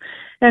improve.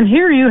 And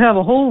here you have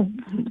a whole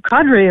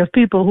cadre of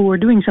people who are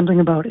doing something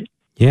about it.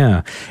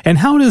 Yeah. And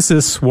how does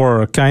this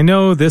work? I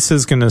know this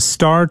is going to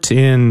start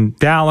in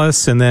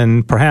Dallas and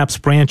then perhaps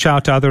branch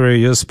out to other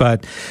areas,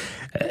 but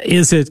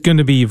is it going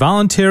to be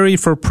voluntary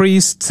for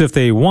priests if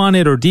they want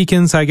it, or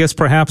deacons, I guess,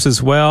 perhaps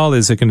as well?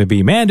 Is it going to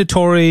be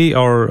mandatory,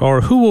 or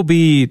who will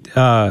be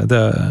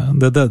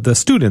the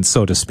students,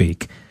 so to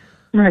speak?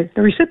 Right,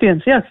 the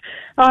recipients, yes.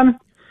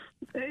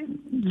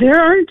 There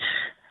aren't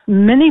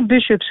many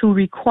bishops who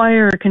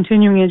require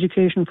continuing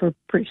education for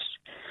priests.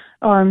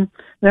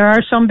 There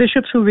are some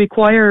bishops who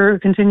require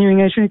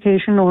continuing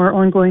education or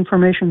ongoing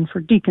formation for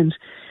deacons.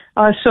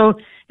 So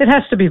it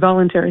has to be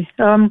voluntary.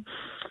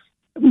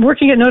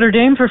 Working at Notre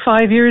Dame for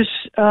 5 years,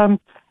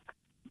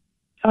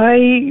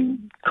 I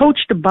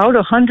coached about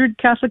 100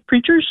 Catholic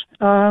preachers,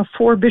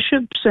 4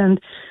 bishops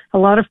and a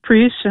lot of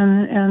priests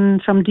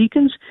and some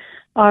deacons.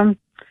 And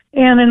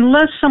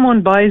unless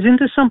someone buys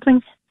into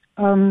something,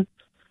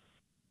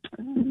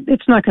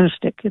 it's not going to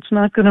stick. It's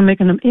not going to make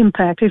an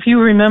impact. If you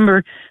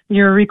remember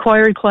your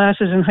required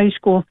classes in high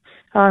school,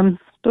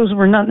 those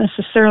were not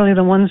necessarily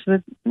the ones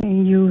that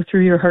you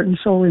threw your heart and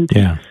soul into.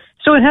 Yeah.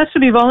 So it has to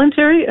be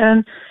voluntary,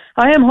 and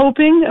I am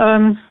hoping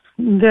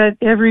that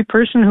every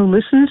person who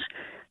listens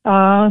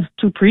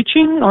to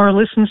preaching or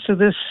listens to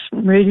this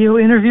radio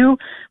interview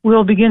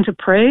will begin to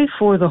pray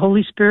for the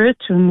Holy Spirit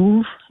to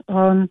move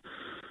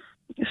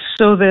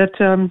so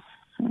that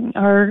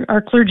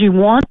our clergy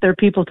want their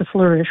people to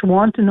flourish,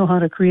 want to know how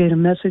to create a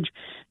message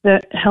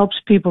that helps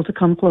people to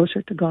come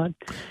closer to God.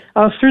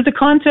 Through the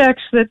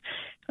contacts that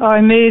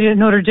I made at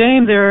Notre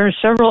Dame, there are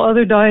several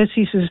other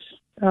dioceses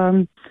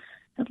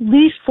at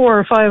least 4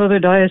 or 5 other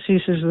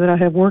dioceses that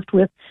I have worked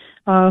with,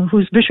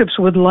 whose bishops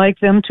would like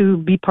them to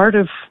be part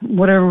of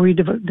whatever we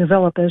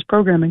develop as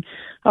programming.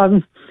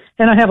 And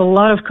I have a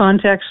lot of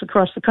contacts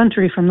across the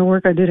country from the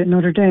work I did at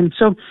Notre Dame.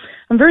 So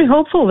I'm very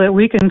hopeful that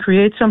we can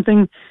create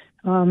something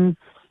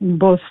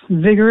both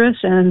vigorous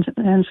and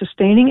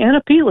sustaining and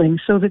appealing,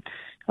 so that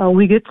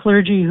we get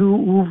clergy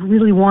who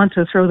really want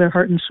to throw their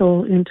heart and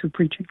soul into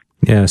preaching.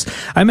 Yes.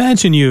 I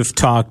imagine you've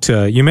talked,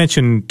 you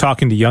mentioned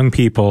talking to young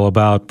people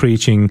about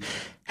preaching.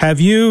 Have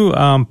you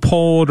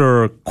polled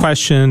or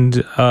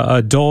questioned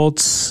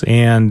adults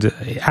and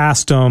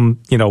asked them,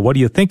 what do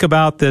you think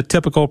about the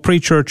typical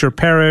preacher at your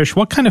parish?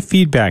 What kind of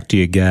feedback do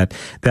you get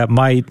that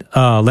might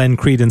lend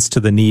credence to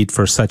the need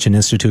for such an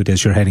institute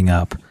as you're heading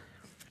up?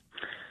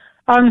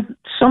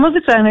 Some of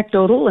it's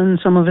anecdotal and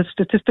some of it's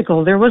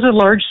statistical. There was a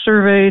large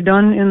survey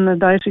done in the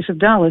Diocese of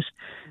Dallas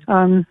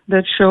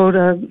that showed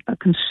a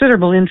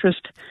considerable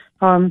interest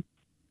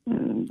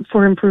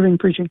for improving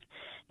preaching.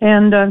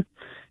 And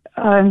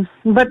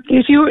but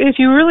if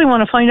you really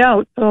want to find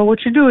out,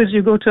 what you do is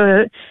you go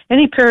to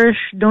any parish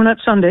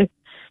donut Sunday,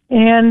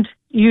 and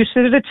you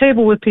sit at a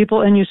table with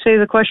people and you say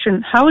the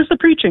question, "How is the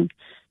preaching?"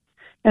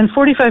 And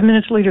 45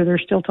 minutes later, they're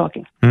still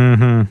talking.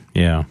 Mm-hmm.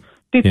 Yeah.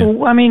 People,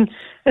 yeah. I mean,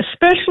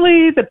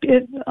 especially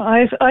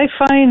I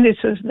find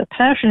the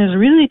passion is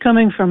really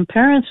coming from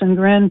parents and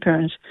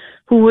grandparents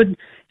who would,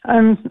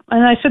 and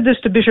I said this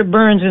to Bishop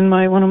Burns in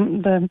one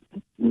of the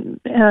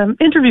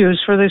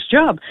interviews for this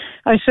job.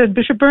 I said,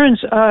 Bishop Burns,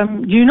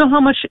 do you know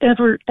how much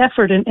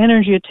effort and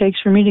energy it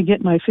takes for me to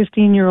get my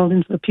 15-year-old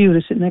into the pew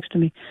to sit next to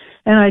me?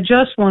 And I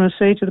just want to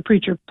say to the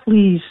preacher,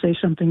 please say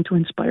something to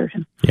inspire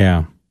him.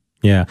 Yeah.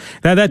 Yeah,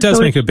 that does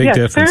make a big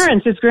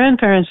difference. It's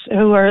grandparents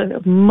who are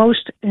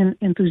most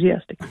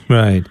enthusiastic.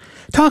 Right.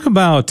 Talk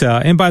about,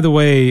 and by the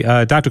way,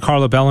 Dr.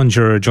 Carla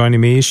Bellinger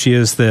joining me. She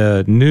is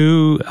the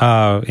new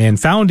and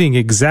founding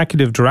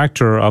executive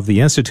director of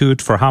the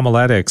Institute for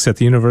Homiletics at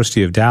the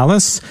University of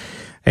Dallas.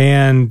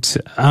 And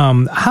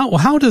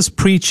how does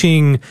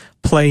preaching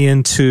play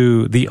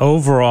into the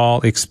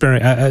overall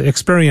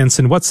experience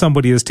and what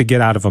somebody is to get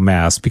out of a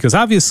Mass? Because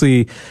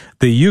obviously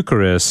the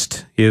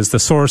Eucharist is the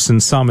source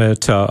and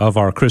summit of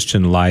our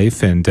Christian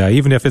life. And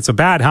even if it's a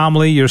bad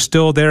homily, you're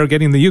still there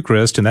getting the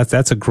Eucharist, and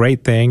that's a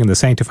great thing, and the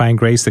sanctifying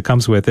grace that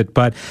comes with it.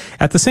 But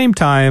at the same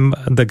time,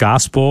 the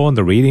gospel and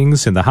the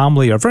readings and the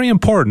homily are very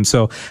important.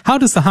 So how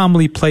does the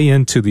homily play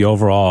into the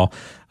overall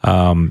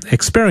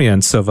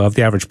experience of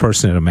the average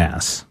person at a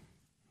Mass?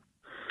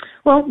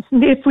 Well,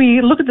 if we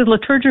look at the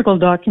liturgical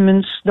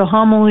documents, the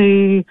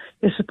homily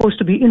is supposed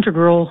to be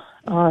integral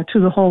to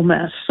the whole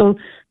Mass. So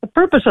the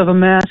purpose of a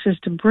Mass is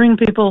to bring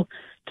people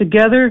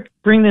together,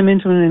 bring them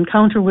into an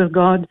encounter with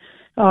God,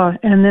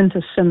 and then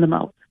to send them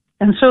out.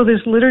 And so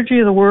this liturgy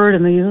of the Word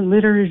and the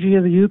liturgy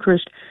of the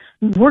Eucharist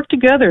work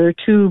together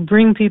to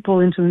bring people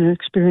into an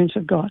experience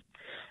of God.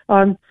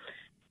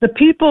 The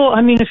people,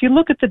 if you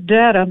look at the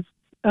data,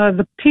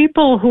 the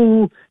people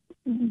who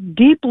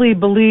deeply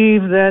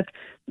believe that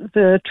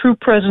the true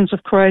presence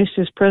of Christ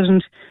is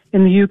present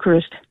in the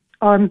Eucharist,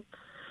 that's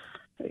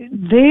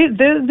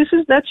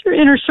your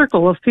inner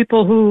circle of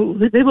people who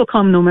they will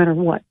come no matter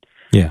what.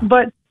 Yeah.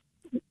 But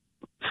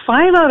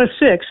 5 out of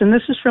 6, and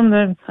this is from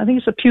I think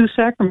it's a Pew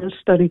Sacrament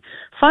study.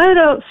 5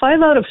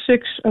 out of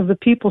 6 of the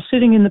people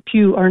sitting in the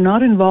pew are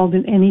not involved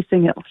in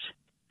anything else.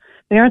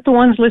 They aren't the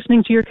ones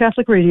listening to your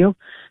Catholic radio.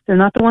 They're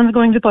not the ones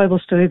going to Bible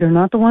study. They're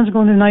not the ones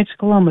going to Knights of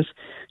Columbus.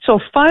 So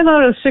 5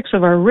 out of 6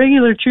 of our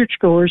regular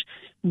churchgoers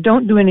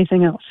don't do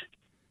anything else.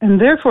 And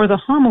therefore, the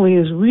homily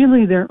is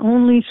really their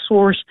only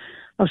source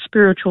of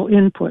spiritual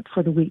input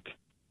for the week.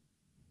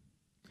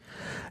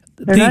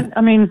 When I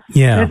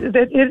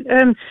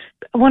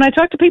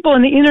talk to people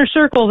in the inner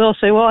circle, they'll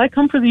say, well, I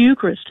come for the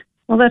Eucharist.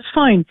 Well, that's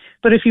fine.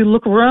 But if you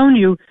look around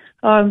you,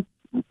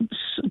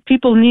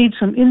 people need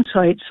some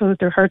insight so that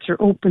their hearts are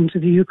open to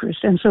the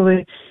Eucharist. And so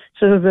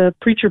the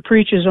preacher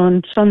preaches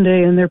on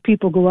Sunday and their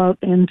people go out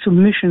into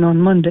mission on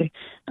Monday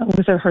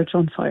with their hearts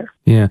on fire.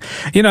 Yeah.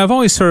 I've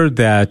always heard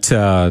that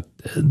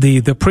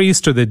the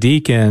priest or the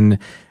deacon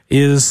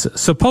is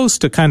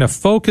supposed to kind of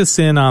focus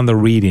in on the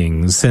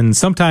readings. And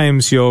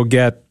sometimes you'll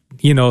get,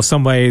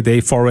 somebody,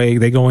 they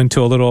go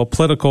into a little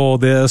political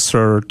this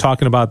or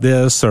talking about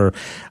this or,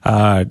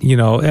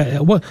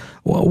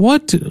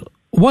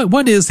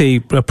 what is a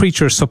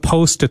preacher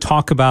supposed to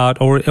talk about,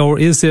 or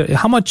is it,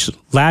 how much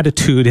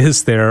latitude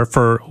is there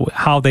for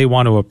how they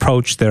want to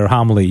approach their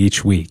homily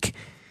each week?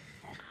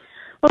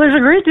 Well, there's a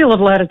great deal of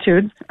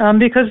latitude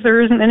because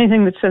there isn't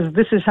anything that says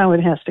this is how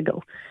it has to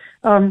go.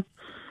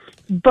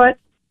 But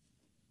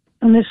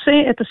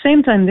at the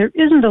same time, there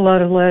isn't a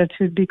lot of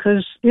latitude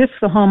because if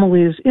the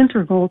homily is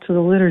integral to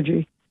the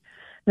liturgy,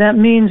 that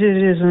means it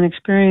is an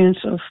experience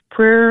of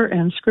prayer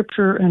and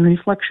scripture and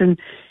reflection,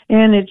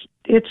 and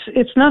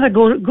it's not a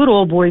good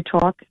old boy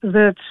talk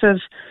that says,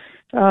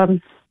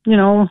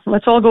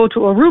 let's all go to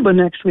Aruba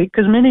next week,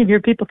 because many of your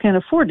people can't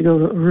afford to go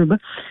to Aruba.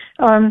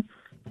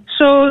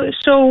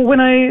 So when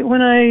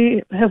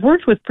I have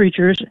worked with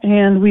preachers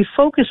and we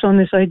focus on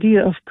this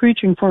idea of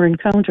preaching for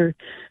encounter,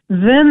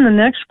 then the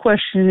next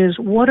question is,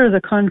 what are the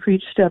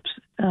concrete steps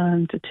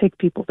to take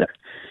people there?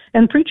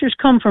 And preachers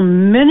come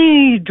from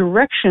many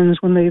directions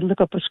when they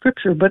look up a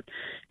scripture, but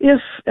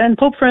and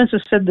Pope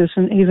Francis said this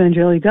in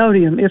Evangelii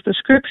Gaudium, if the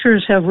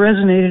scriptures have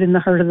resonated in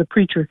the heart of the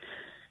preacher,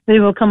 they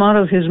will come out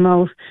of his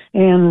mouth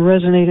and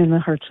resonate in the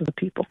hearts of the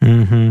people.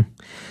 Mm-hmm.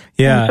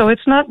 Yeah. And so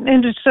it's not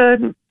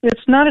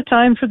a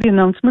time for the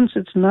announcements.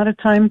 It's not a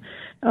time,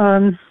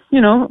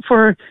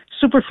 for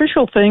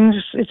superficial things.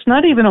 It's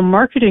not even a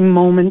marketing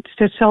moment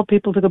to tell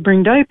people to go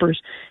bring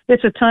diapers.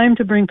 It's a time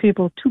to bring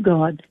people to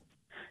God.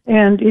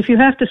 And if you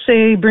have to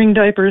say bring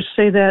diapers,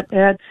 say that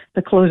at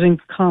the closing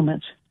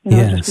comments.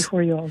 Just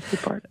before you all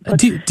depart. But,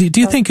 do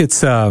you think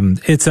it's an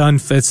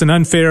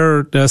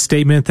unfair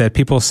statement that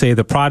people say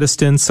the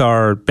Protestants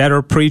are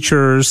better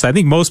preachers? I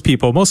think most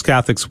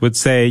Catholics would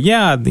say,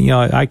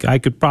 I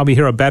could probably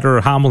hear a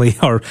better homily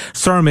or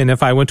sermon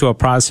if I went to a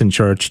Protestant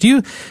church.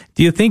 Do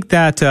you think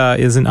that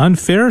is an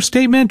unfair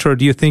statement, or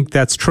do you think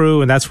that's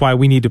true and that's why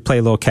we need to play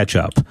a little catch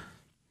up?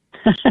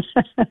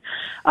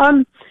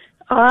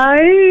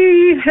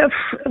 I have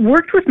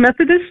worked with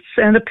Methodists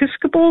and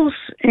Episcopals,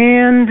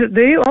 and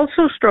they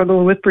also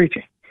struggle with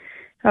preaching.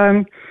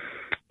 The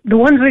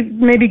ones that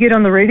maybe get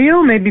on the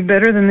radio may be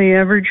better than the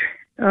average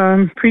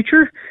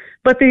preacher,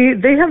 but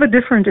they have a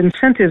different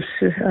incentive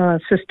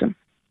system.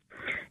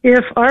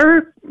 If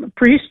our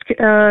priest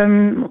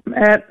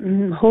at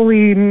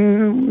Holy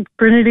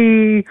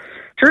Trinity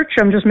Church,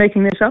 I'm just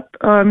making this up,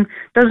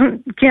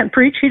 can't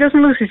preach, he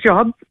doesn't lose his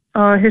job.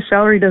 His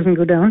salary doesn't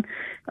go down.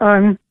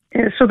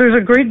 So there's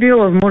a great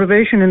deal of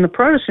motivation in the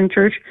Protestant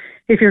church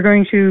if you're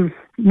going to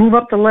move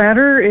up the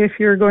ladder, if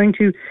you're going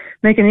to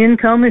make an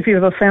income, if you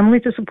have a family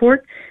to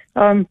support.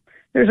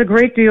 There's a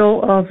great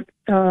deal of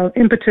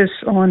impetus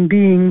on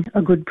being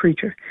a good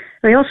preacher.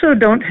 They also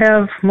don't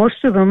have,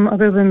 most of them,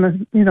 other than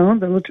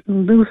the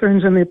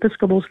Lutherans and the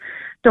Episcopals,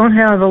 don't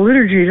have a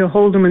liturgy to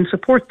hold them and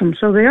support them.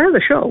 So they are the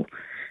show,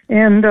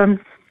 and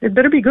it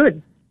better be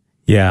good.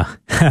 Yeah.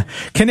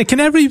 Can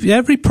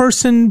every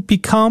person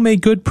become a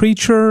good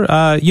preacher?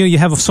 You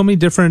have so many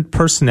different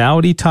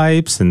personality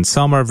types, and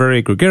some are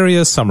very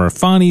gregarious, some are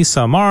funny,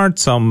 some aren't,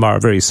 some are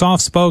very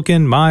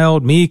soft-spoken,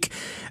 mild, meek.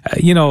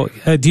 Do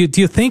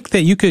you think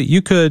that you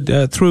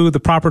could through the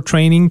proper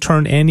training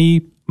turn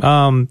any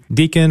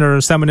deacon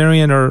or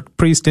seminarian or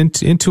priest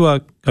into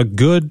a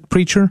good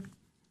preacher?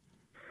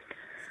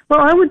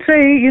 Well, I would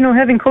say,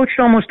 having coached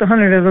almost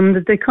 100 of them,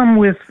 that they come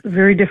with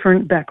very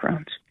different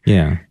backgrounds.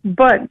 Yeah.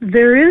 But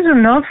there is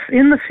enough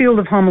in the field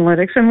of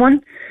homiletics. And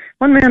one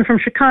man from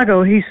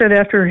Chicago, he said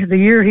after the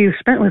year he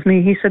spent with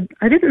me, he said,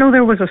 I didn't know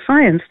there was a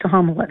science to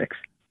homiletics.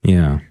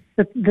 Yeah.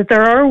 That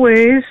there are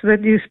ways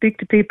that you speak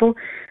to people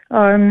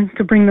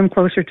to bring them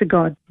closer to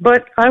God.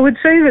 But I would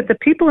say that the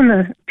people in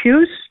the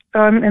pews,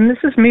 and this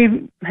is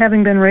me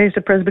having been raised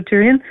a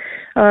Presbyterian,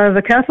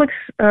 the Catholics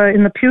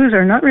in the pews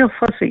are not real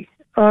fussy.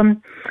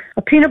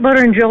 A peanut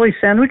butter and jelly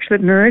sandwich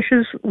that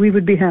nourishes, we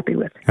would be happy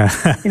with.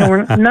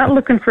 We're not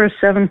looking for a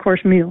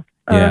 7-course meal.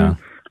 Yeah.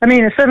 A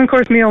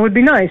 7-course meal would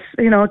be nice,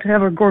 to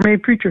have a gourmet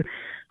preacher.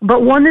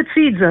 But one that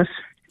feeds us,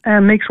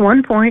 makes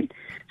one point,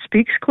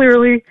 speaks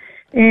clearly,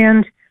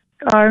 and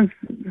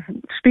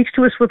speaks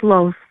to us with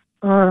love.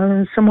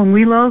 Someone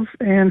we love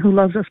and who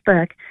loves us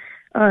back.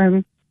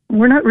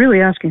 We're not really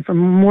asking for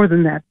more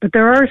than that. But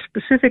there are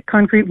specific,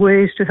 concrete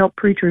ways to help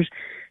preachers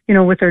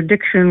with their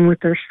diction,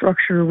 with their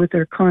structure, with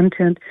their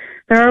content.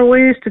 There are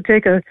ways to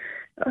take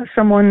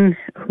someone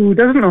who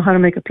doesn't know how to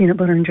make a peanut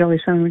butter and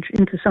jelly sandwich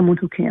into someone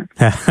who can.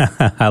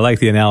 I like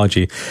the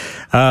analogy.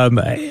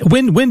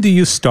 When do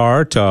you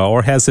start,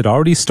 or has it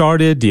already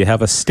started? Do you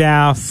have a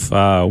staff?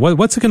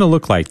 What's it going to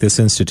look like, this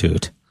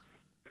institute?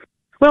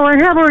 Well, I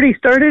have already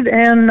started,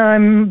 and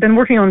I've been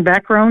working on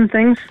background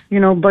things,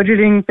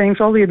 budgeting things,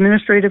 all the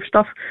administrative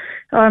stuff.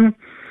 And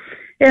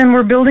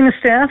we're building a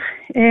staff,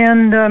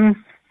 and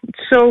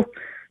so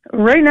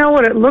right now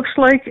what it looks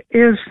like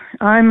is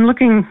I'm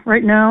looking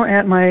right now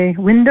at my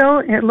window.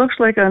 It looks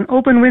like an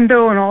open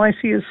window, and all I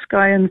see is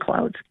sky and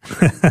clouds.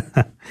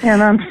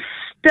 And I'm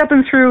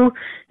stepping through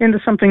into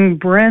something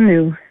brand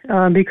new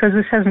because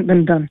this hasn't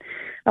been done.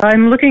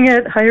 I'm looking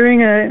at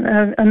hiring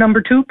a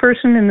number 2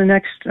 person in the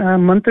next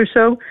month or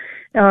so.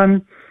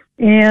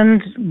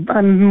 And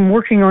I'm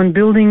working on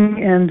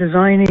building and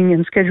designing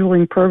and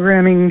scheduling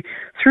programming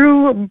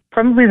through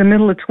probably the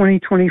middle of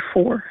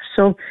 2024.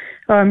 So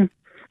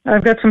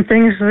I've got some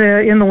things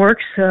in the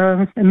works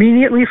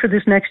immediately for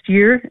this next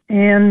year,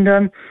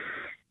 and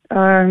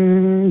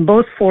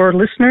both for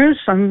listeners.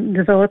 I'm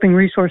developing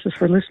resources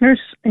for listeners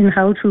in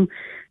how to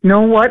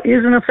know what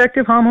is an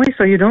effective homily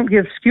so you don't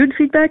give skewed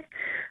feedback,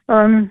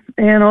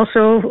 and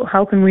also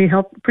how can we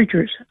help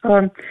preachers.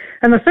 And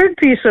the third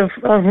piece of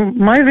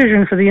my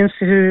vision for the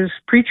Institute is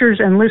preachers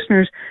and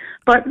listeners,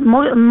 but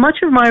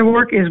much of my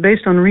work is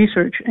based on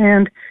research,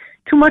 and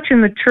too much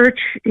in the church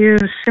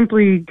is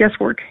simply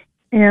guesswork.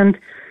 And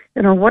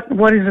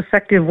what is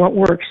effective, what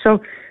works.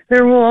 So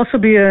there will also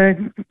be a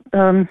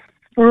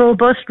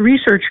robust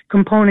research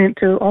component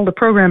to all the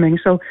programming.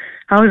 So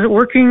how is it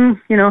working?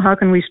 How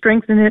can we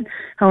strengthen it?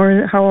 How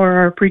are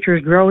our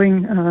preachers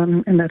growing?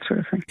 And that sort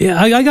of thing.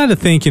 Yeah, I got to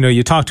think,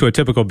 you talk to a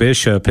typical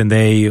bishop and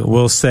they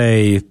will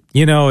say,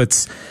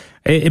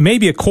 it may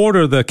be a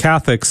quarter of the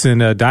Catholics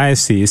in a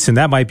diocese, and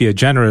that might be a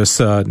generous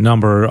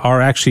number, are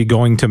actually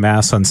going to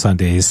Mass on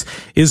Sundays.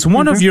 Is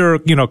one of your,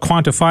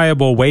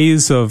 quantifiable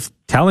ways of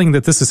telling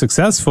that this is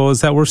successful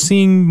is that we're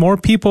seeing more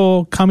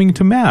people coming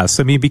to Mass?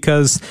 I mean,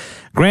 because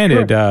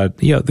granted,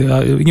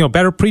 sure.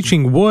 Better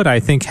preaching would, I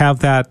think, have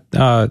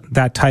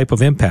that type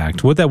of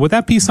impact. Would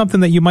that be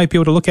something that you might be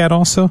able to look at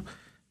also?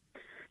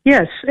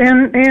 Yes,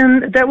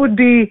 and that would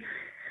be.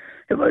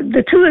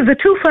 The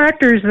two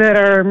factors that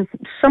are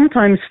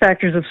sometimes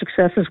factors of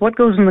success is what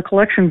goes in the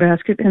collection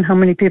basket and how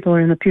many people are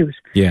in the pews.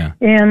 Yeah.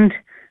 And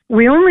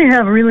we only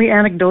have really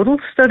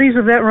anecdotal studies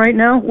of that right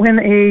now. When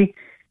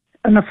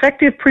an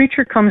effective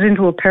preacher comes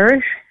into a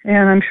parish,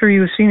 and I'm sure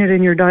you've seen it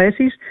in your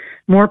diocese,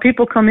 more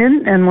people come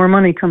in and more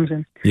money comes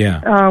in.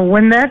 Yeah.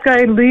 When that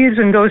guy leaves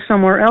and goes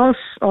somewhere else,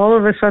 all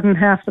of a sudden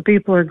half the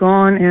people are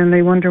gone and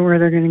they wonder where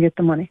they're going to get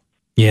the money.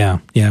 Yeah,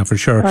 for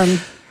sure.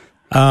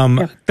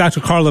 Dr.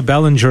 Carla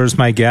Bellinger is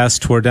my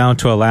guest. We're down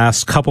to a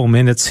last couple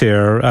minutes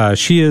here.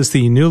 She is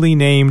the newly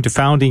named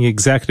founding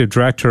executive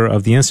director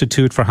of the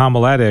Institute for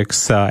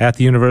Homiletics at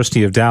the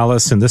University of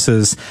Dallas, and this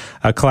is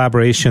a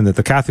collaboration that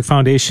the Catholic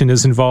Foundation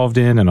is involved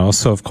in, and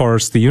also, of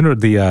course,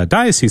 the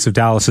Diocese of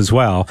Dallas as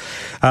well.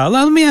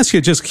 Let me ask you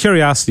just a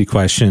curiosity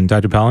question,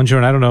 Dr. Bellinger,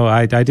 and I don't know,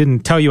 I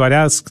didn't tell you I'd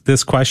ask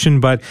this question,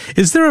 but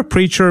is there a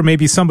preacher,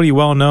 maybe somebody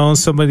well-known,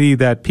 somebody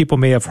that people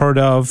may have heard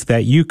of,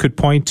 that you could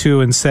point to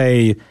and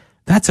say,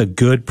 that's a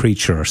good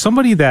preacher,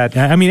 somebody that,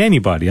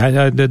 anybody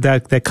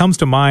that comes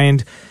to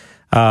mind,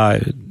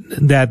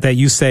 that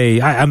you say,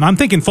 I'm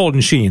thinking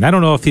Fulton Sheen. I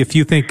don't know if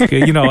you think,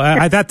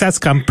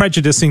 I'm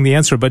prejudicing the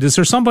answer, but is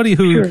there somebody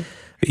who, sure.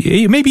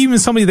 Maybe even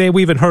somebody that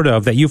we haven't heard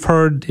of that you've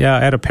heard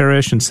at a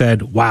parish and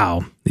said,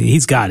 wow,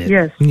 he's got it.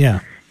 Yes.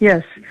 Yeah.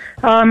 Yes.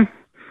 Fulton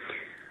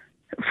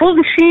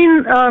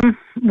Sheen,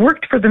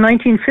 worked for the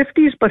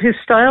 1950s, but his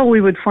style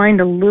we would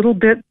find a little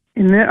bit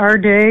in our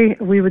day.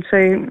 We would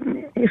say,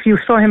 if you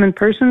saw him in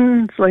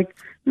person, it's like,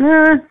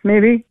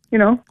 maybe,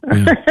 Yeah.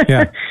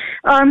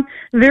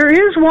 There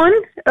is one,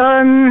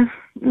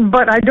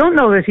 but I don't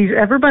know that he's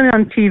ever been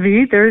on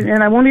TV.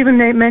 And I won't even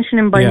mention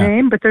him by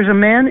name, but there's a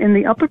man in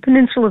the Upper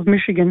Peninsula of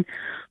Michigan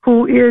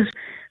who is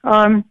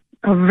a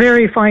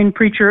very fine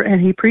preacher,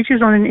 and he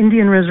preaches on an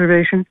Indian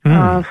reservation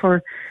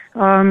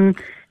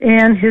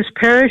and his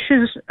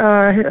parishes,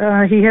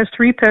 he has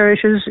 3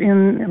 parishes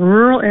in a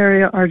rural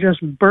area, are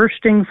just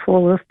bursting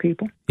full of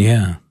people.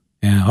 Yeah,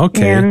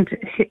 okay.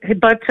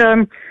 But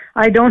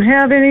I don't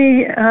have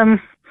any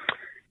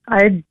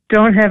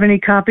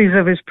copies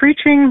of his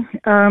preaching,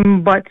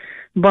 but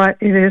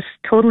it is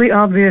totally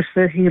obvious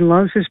that he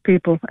loves his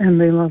people and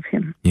they love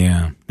him.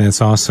 Yeah,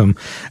 that's awesome.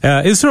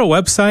 Is there a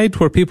website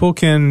where people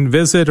can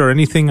visit, or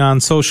anything on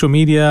social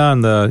media,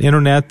 on the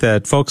internet,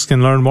 that folks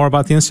can learn more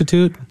about the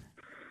Institute?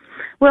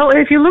 Well,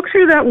 if you look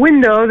through that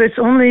window that's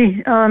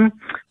only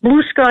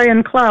blue sky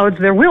and clouds,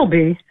 there will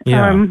be.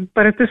 Yeah.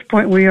 But at this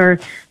point, we are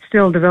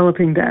still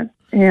developing that.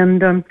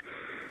 And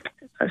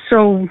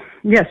so,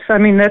 yes,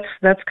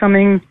 that's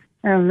coming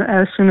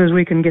as soon as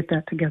we can get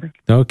that together.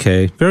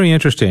 Okay, very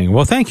interesting.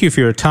 Well, thank you for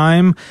your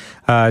time.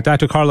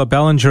 Dr. Carla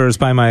Bellinger has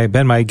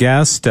been my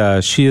guest.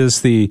 She is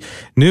the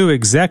new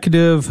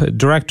executive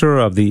director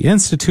of the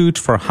Institute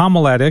for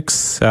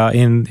Homiletics at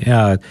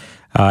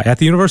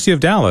the University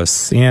of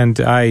Dallas. And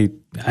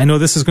I know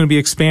this is going to be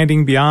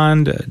expanding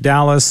beyond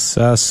Dallas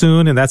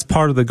soon, and that's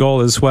part of the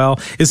goal as well.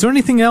 Is there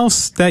anything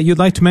else that you'd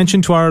like to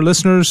mention to our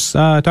listeners,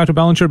 Dr.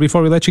 Bellinger,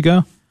 before we let you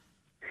go?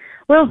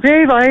 Well,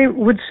 Dave, I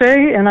would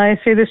say, and I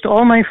say this to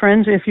all my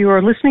friends, if you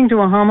are listening to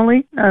a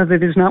homily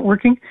that is not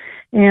working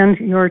and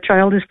your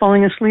child is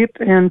falling asleep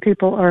and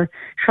people are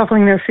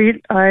shuffling their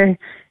feet, I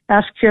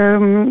ask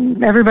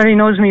everybody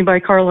knows me by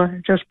Carla.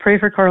 Just pray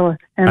for Carla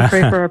and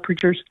pray for our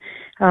preachers,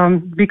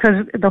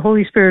 because the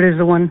Holy Spirit is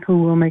the one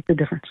who will make the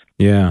difference.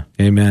 Yeah,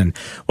 amen.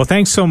 Well,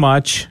 thanks so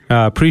much.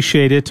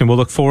 Appreciate it, and we'll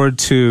look forward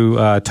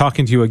to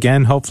talking to you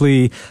again.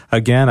 Hopefully,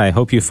 again, I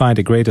hope you find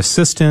a great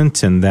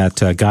assistant, and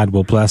that God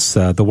will bless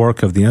the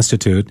work of the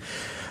Institute.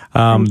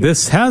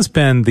 This has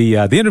been the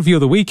interview of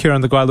the week here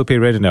on the Guadalupe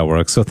Radio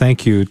Network. So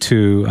thank you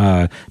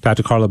to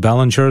Dr. Carla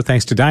Bellinger.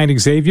 Thanks to Diane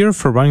Xavier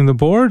for running the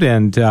board,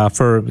 and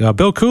for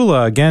Bill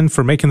Kula, again,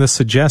 for making this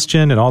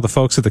suggestion, and all the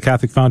folks at the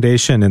Catholic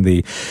Foundation and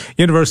the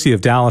University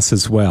of Dallas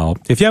as well.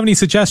 If you have any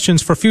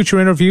suggestions for future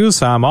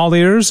interviews, I'm all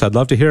ears. I'd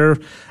love to hear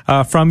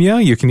from you.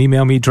 You can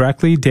email me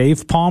directly,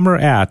 Dave Palmer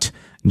at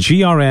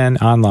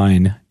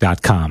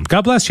grnonline.com.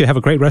 God bless you. Have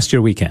a great rest of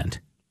your weekend.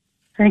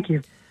 Thank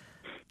you.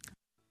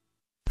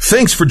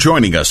 Thanks for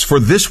joining us for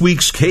this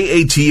week's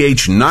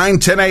KATH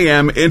 910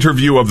 AM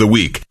Interview of the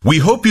Week. We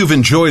hope you've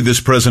enjoyed this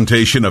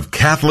presentation of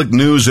Catholic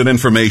news and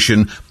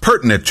information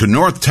pertinent to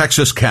North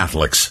Texas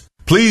Catholics.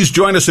 Please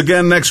join us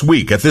again next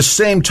week at this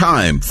same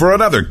time for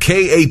another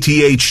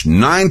KATH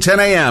 910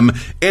 AM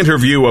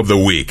Interview of the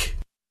Week.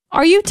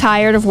 Are you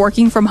tired of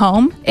working from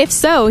home? If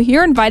so,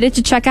 you're invited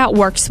to check out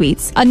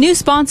WorkSuites, a new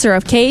sponsor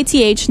of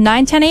KATH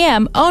 910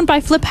 AM owned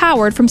by Flip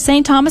Howard from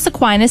St. Thomas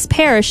Aquinas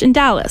Parish in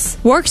Dallas.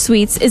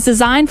 WorkSuites is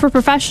designed for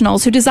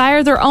professionals who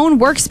desire their own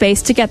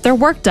workspace to get their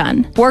work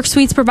done.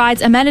 WorkSuites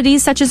provides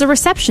amenities such as a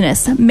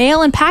receptionist,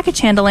 mail and package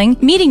handling,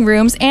 meeting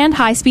rooms, and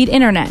high-speed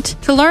internet.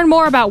 To learn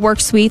more about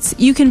WorkSuites,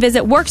 you can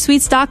visit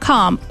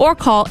WorkSuites.com or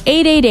call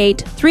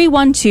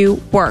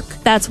 888-312-WORK.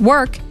 That's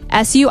WORK,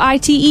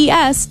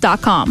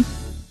 SUITES.com.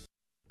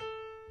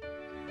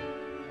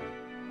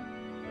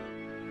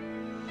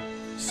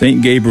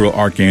 St. Gabriel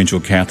Archangel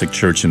Catholic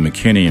Church in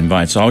McKinney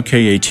invites all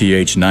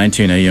KATH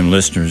 910 AM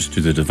listeners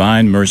to the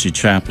Divine Mercy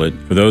Chaplet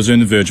for those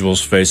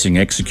individuals facing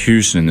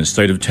execution in the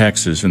state of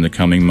Texas in the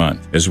coming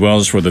month, as well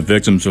as for the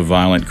victims of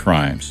violent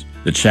crimes.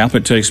 The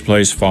chaplet takes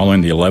place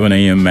following the 11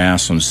 a.m.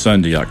 Mass on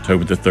Sunday,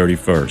 October the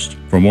 31st.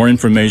 For more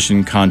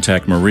information,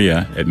 contact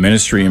Maria at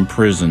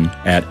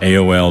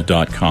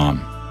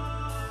ministryinprison@aol.com.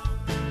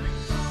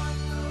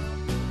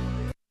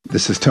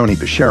 This is Tony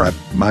Bechara.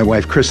 My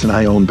wife Chris and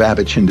I own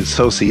Babich &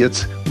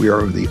 Associates. We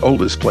are the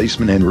oldest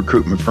placement and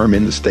recruitment firm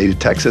in the state of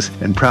Texas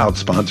and proud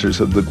sponsors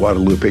of the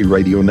Guadalupe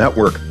Radio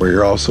Network.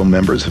 We're also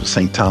members of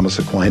St. Thomas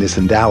Aquinas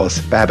in Dallas.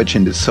 Babich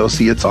 &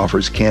 Associates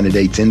offers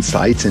candidates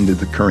insights into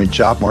the current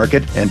job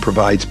market and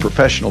provides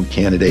professional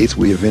candidates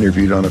we have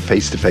interviewed on a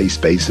face-to-face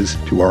basis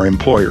to our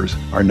employers.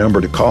 Our number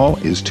to call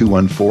is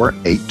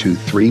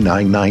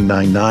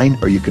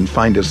 214-823-9999, or you can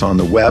find us on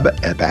the web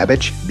at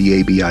babich.com.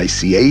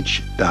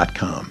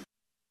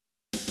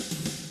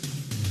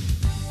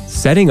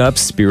 Setting up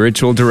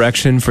spiritual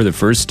direction for the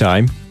first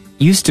time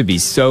used to be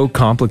so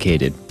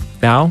complicated.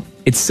 Now,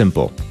 it's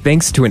simple,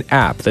 thanks to an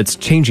app that's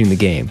changing the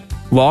game.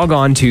 Log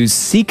on to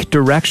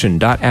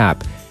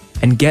seekdirection.app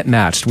and get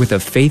matched with a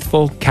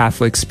faithful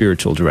Catholic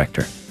spiritual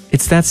director.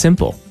 It's that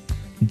simple.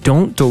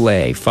 Don't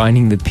delay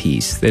finding the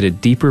peace that a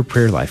deeper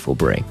prayer life will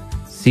bring.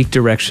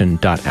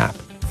 Seekdirection.app.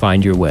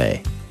 Find your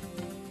way.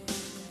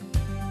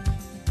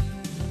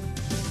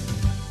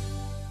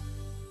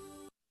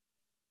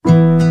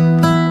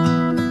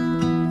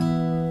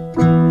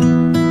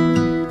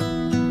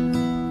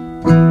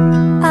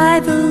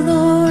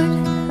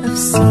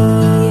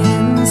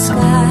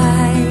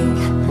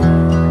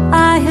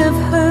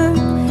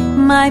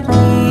 My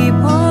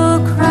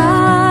people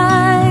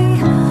cry,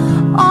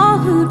 all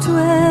who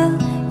dwell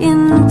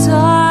in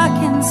dark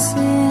and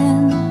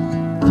sin,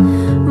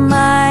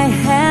 my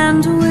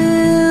hand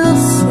will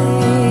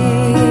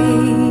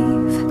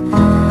save.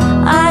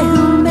 I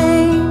who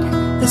made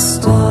the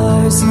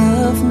stars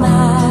of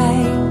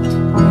night,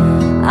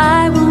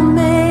 I will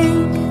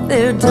make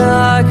their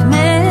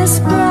darkness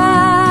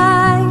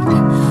bright.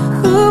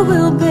 Who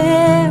will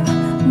bear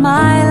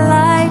my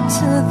light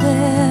to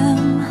them?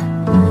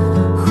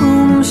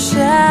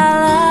 Shall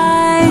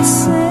I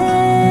send?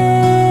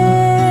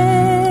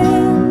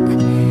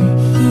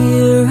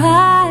 Here I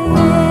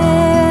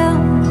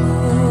am,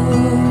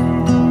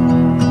 Lord.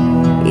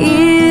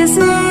 Is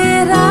it I,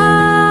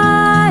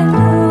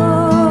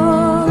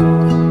 Lord?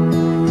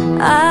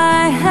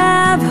 I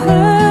have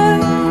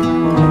heard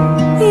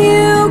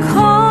you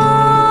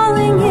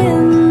calling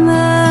in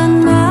the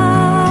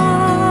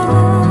night.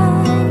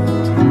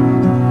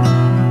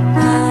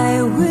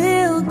 I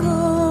will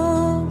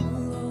go,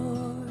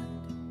 Lord.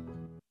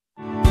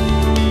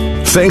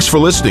 Thanks for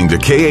listening to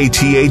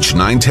KATH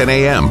 910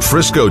 AM,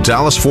 Frisco,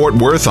 Dallas, Fort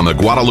Worth on the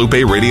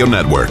Guadalupe Radio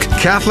Network.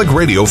 Catholic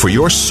radio for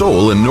your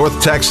soul in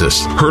North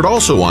Texas. Heard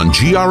also on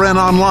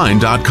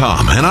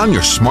grnonline.com and on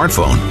your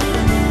smartphone.